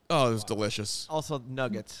 Oh, it was delicious. Also,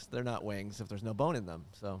 nuggets. They're not wings if there's no bone in them.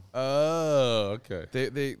 So Oh, okay.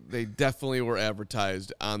 They definitely were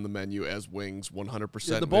advertised on the menu as wings,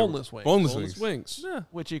 100%. Yeah, the They were- boneless wings. Boneless wings. Yeah.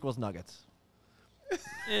 which equals nuggets.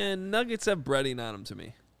 And nuggets have breading on them to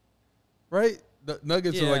me. Right? The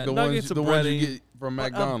nuggets Yeah, are like the nuggets ones are the ones you breading. get from But a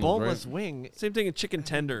McDonald's, boneless right? wing, Same thing in chicken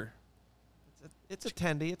tender. it's a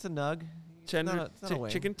tendy. It's a nug. It's Tender not a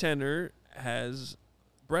wing. chicken tender has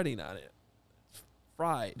breading on it.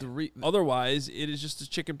 Fried. The re- Otherwise, it is just a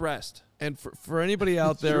chicken breast. And for anybody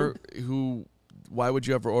out there who, why would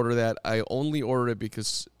you ever order that? I only order it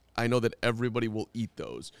because I know that everybody will eat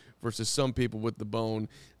those. Versus some people with the bone,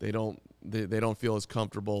 they don't feel as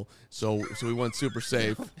comfortable. So we went super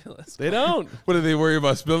safe. They don't. What, do they worry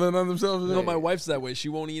about spilling on themselves? No, my wife's that way. She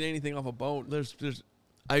won't eat anything off a bone.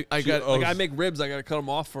 I She- got oh, Like I make ribs, I gotta cut them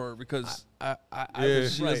off for her because I Yeah.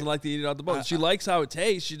 she doesn't like to eat it out the bone. She likes how it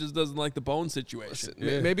tastes. She just doesn't like the bone situation.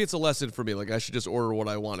 Yeah. Maybe it's a lesson for me. Like I should just order what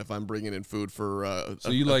I want if I'm bringing in food for.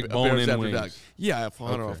 So you like bone-in Bears wings? After Dark. Yeah,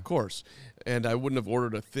 Okay. of course. And I wouldn't have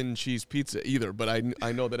ordered a thin cheese pizza either. But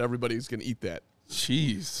I know that everybody's gonna eat that.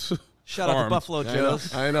 Jeez. Shout out to Farmed. Buffalo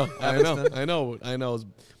Joe's. I know.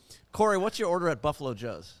 Corey, what's your order at Buffalo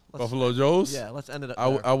Joe's? Buffalo Joe's? Yeah, let's end it up I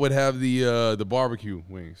there. would have the barbecue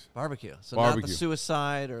wings. Barbecue. So not the Barbecue.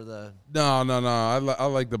 suicide or the... No. I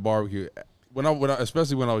like the barbecue. When I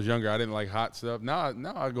especially when I was younger, I didn't like hot stuff. Now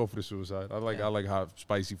I go for the suicide. I like hot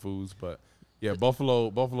spicy foods, but yeah,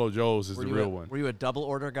 Buffalo Joe's is the real one. Were you a double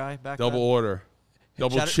order guy back Double then? order,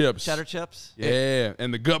 double chips, Cheddar chips? Yeah,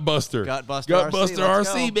 and the Gutbuster. Gutbuster RC, let's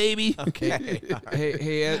RC go. baby. Okay. All right.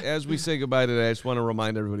 Hey, as we say goodbye today, I just want to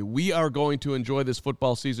remind everybody we are going to enjoy this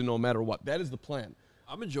football season no matter what. That is the plan.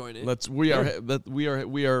 I'm enjoying it.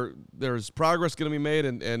 There's progress going to be made,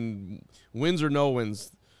 and wins or no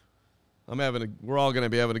wins, we're all going to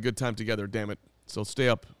be having a good time together. Damn it! So stay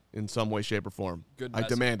up in some way, shape, or form. Good I message.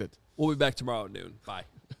 demand it. We'll be back tomorrow at noon. Bye.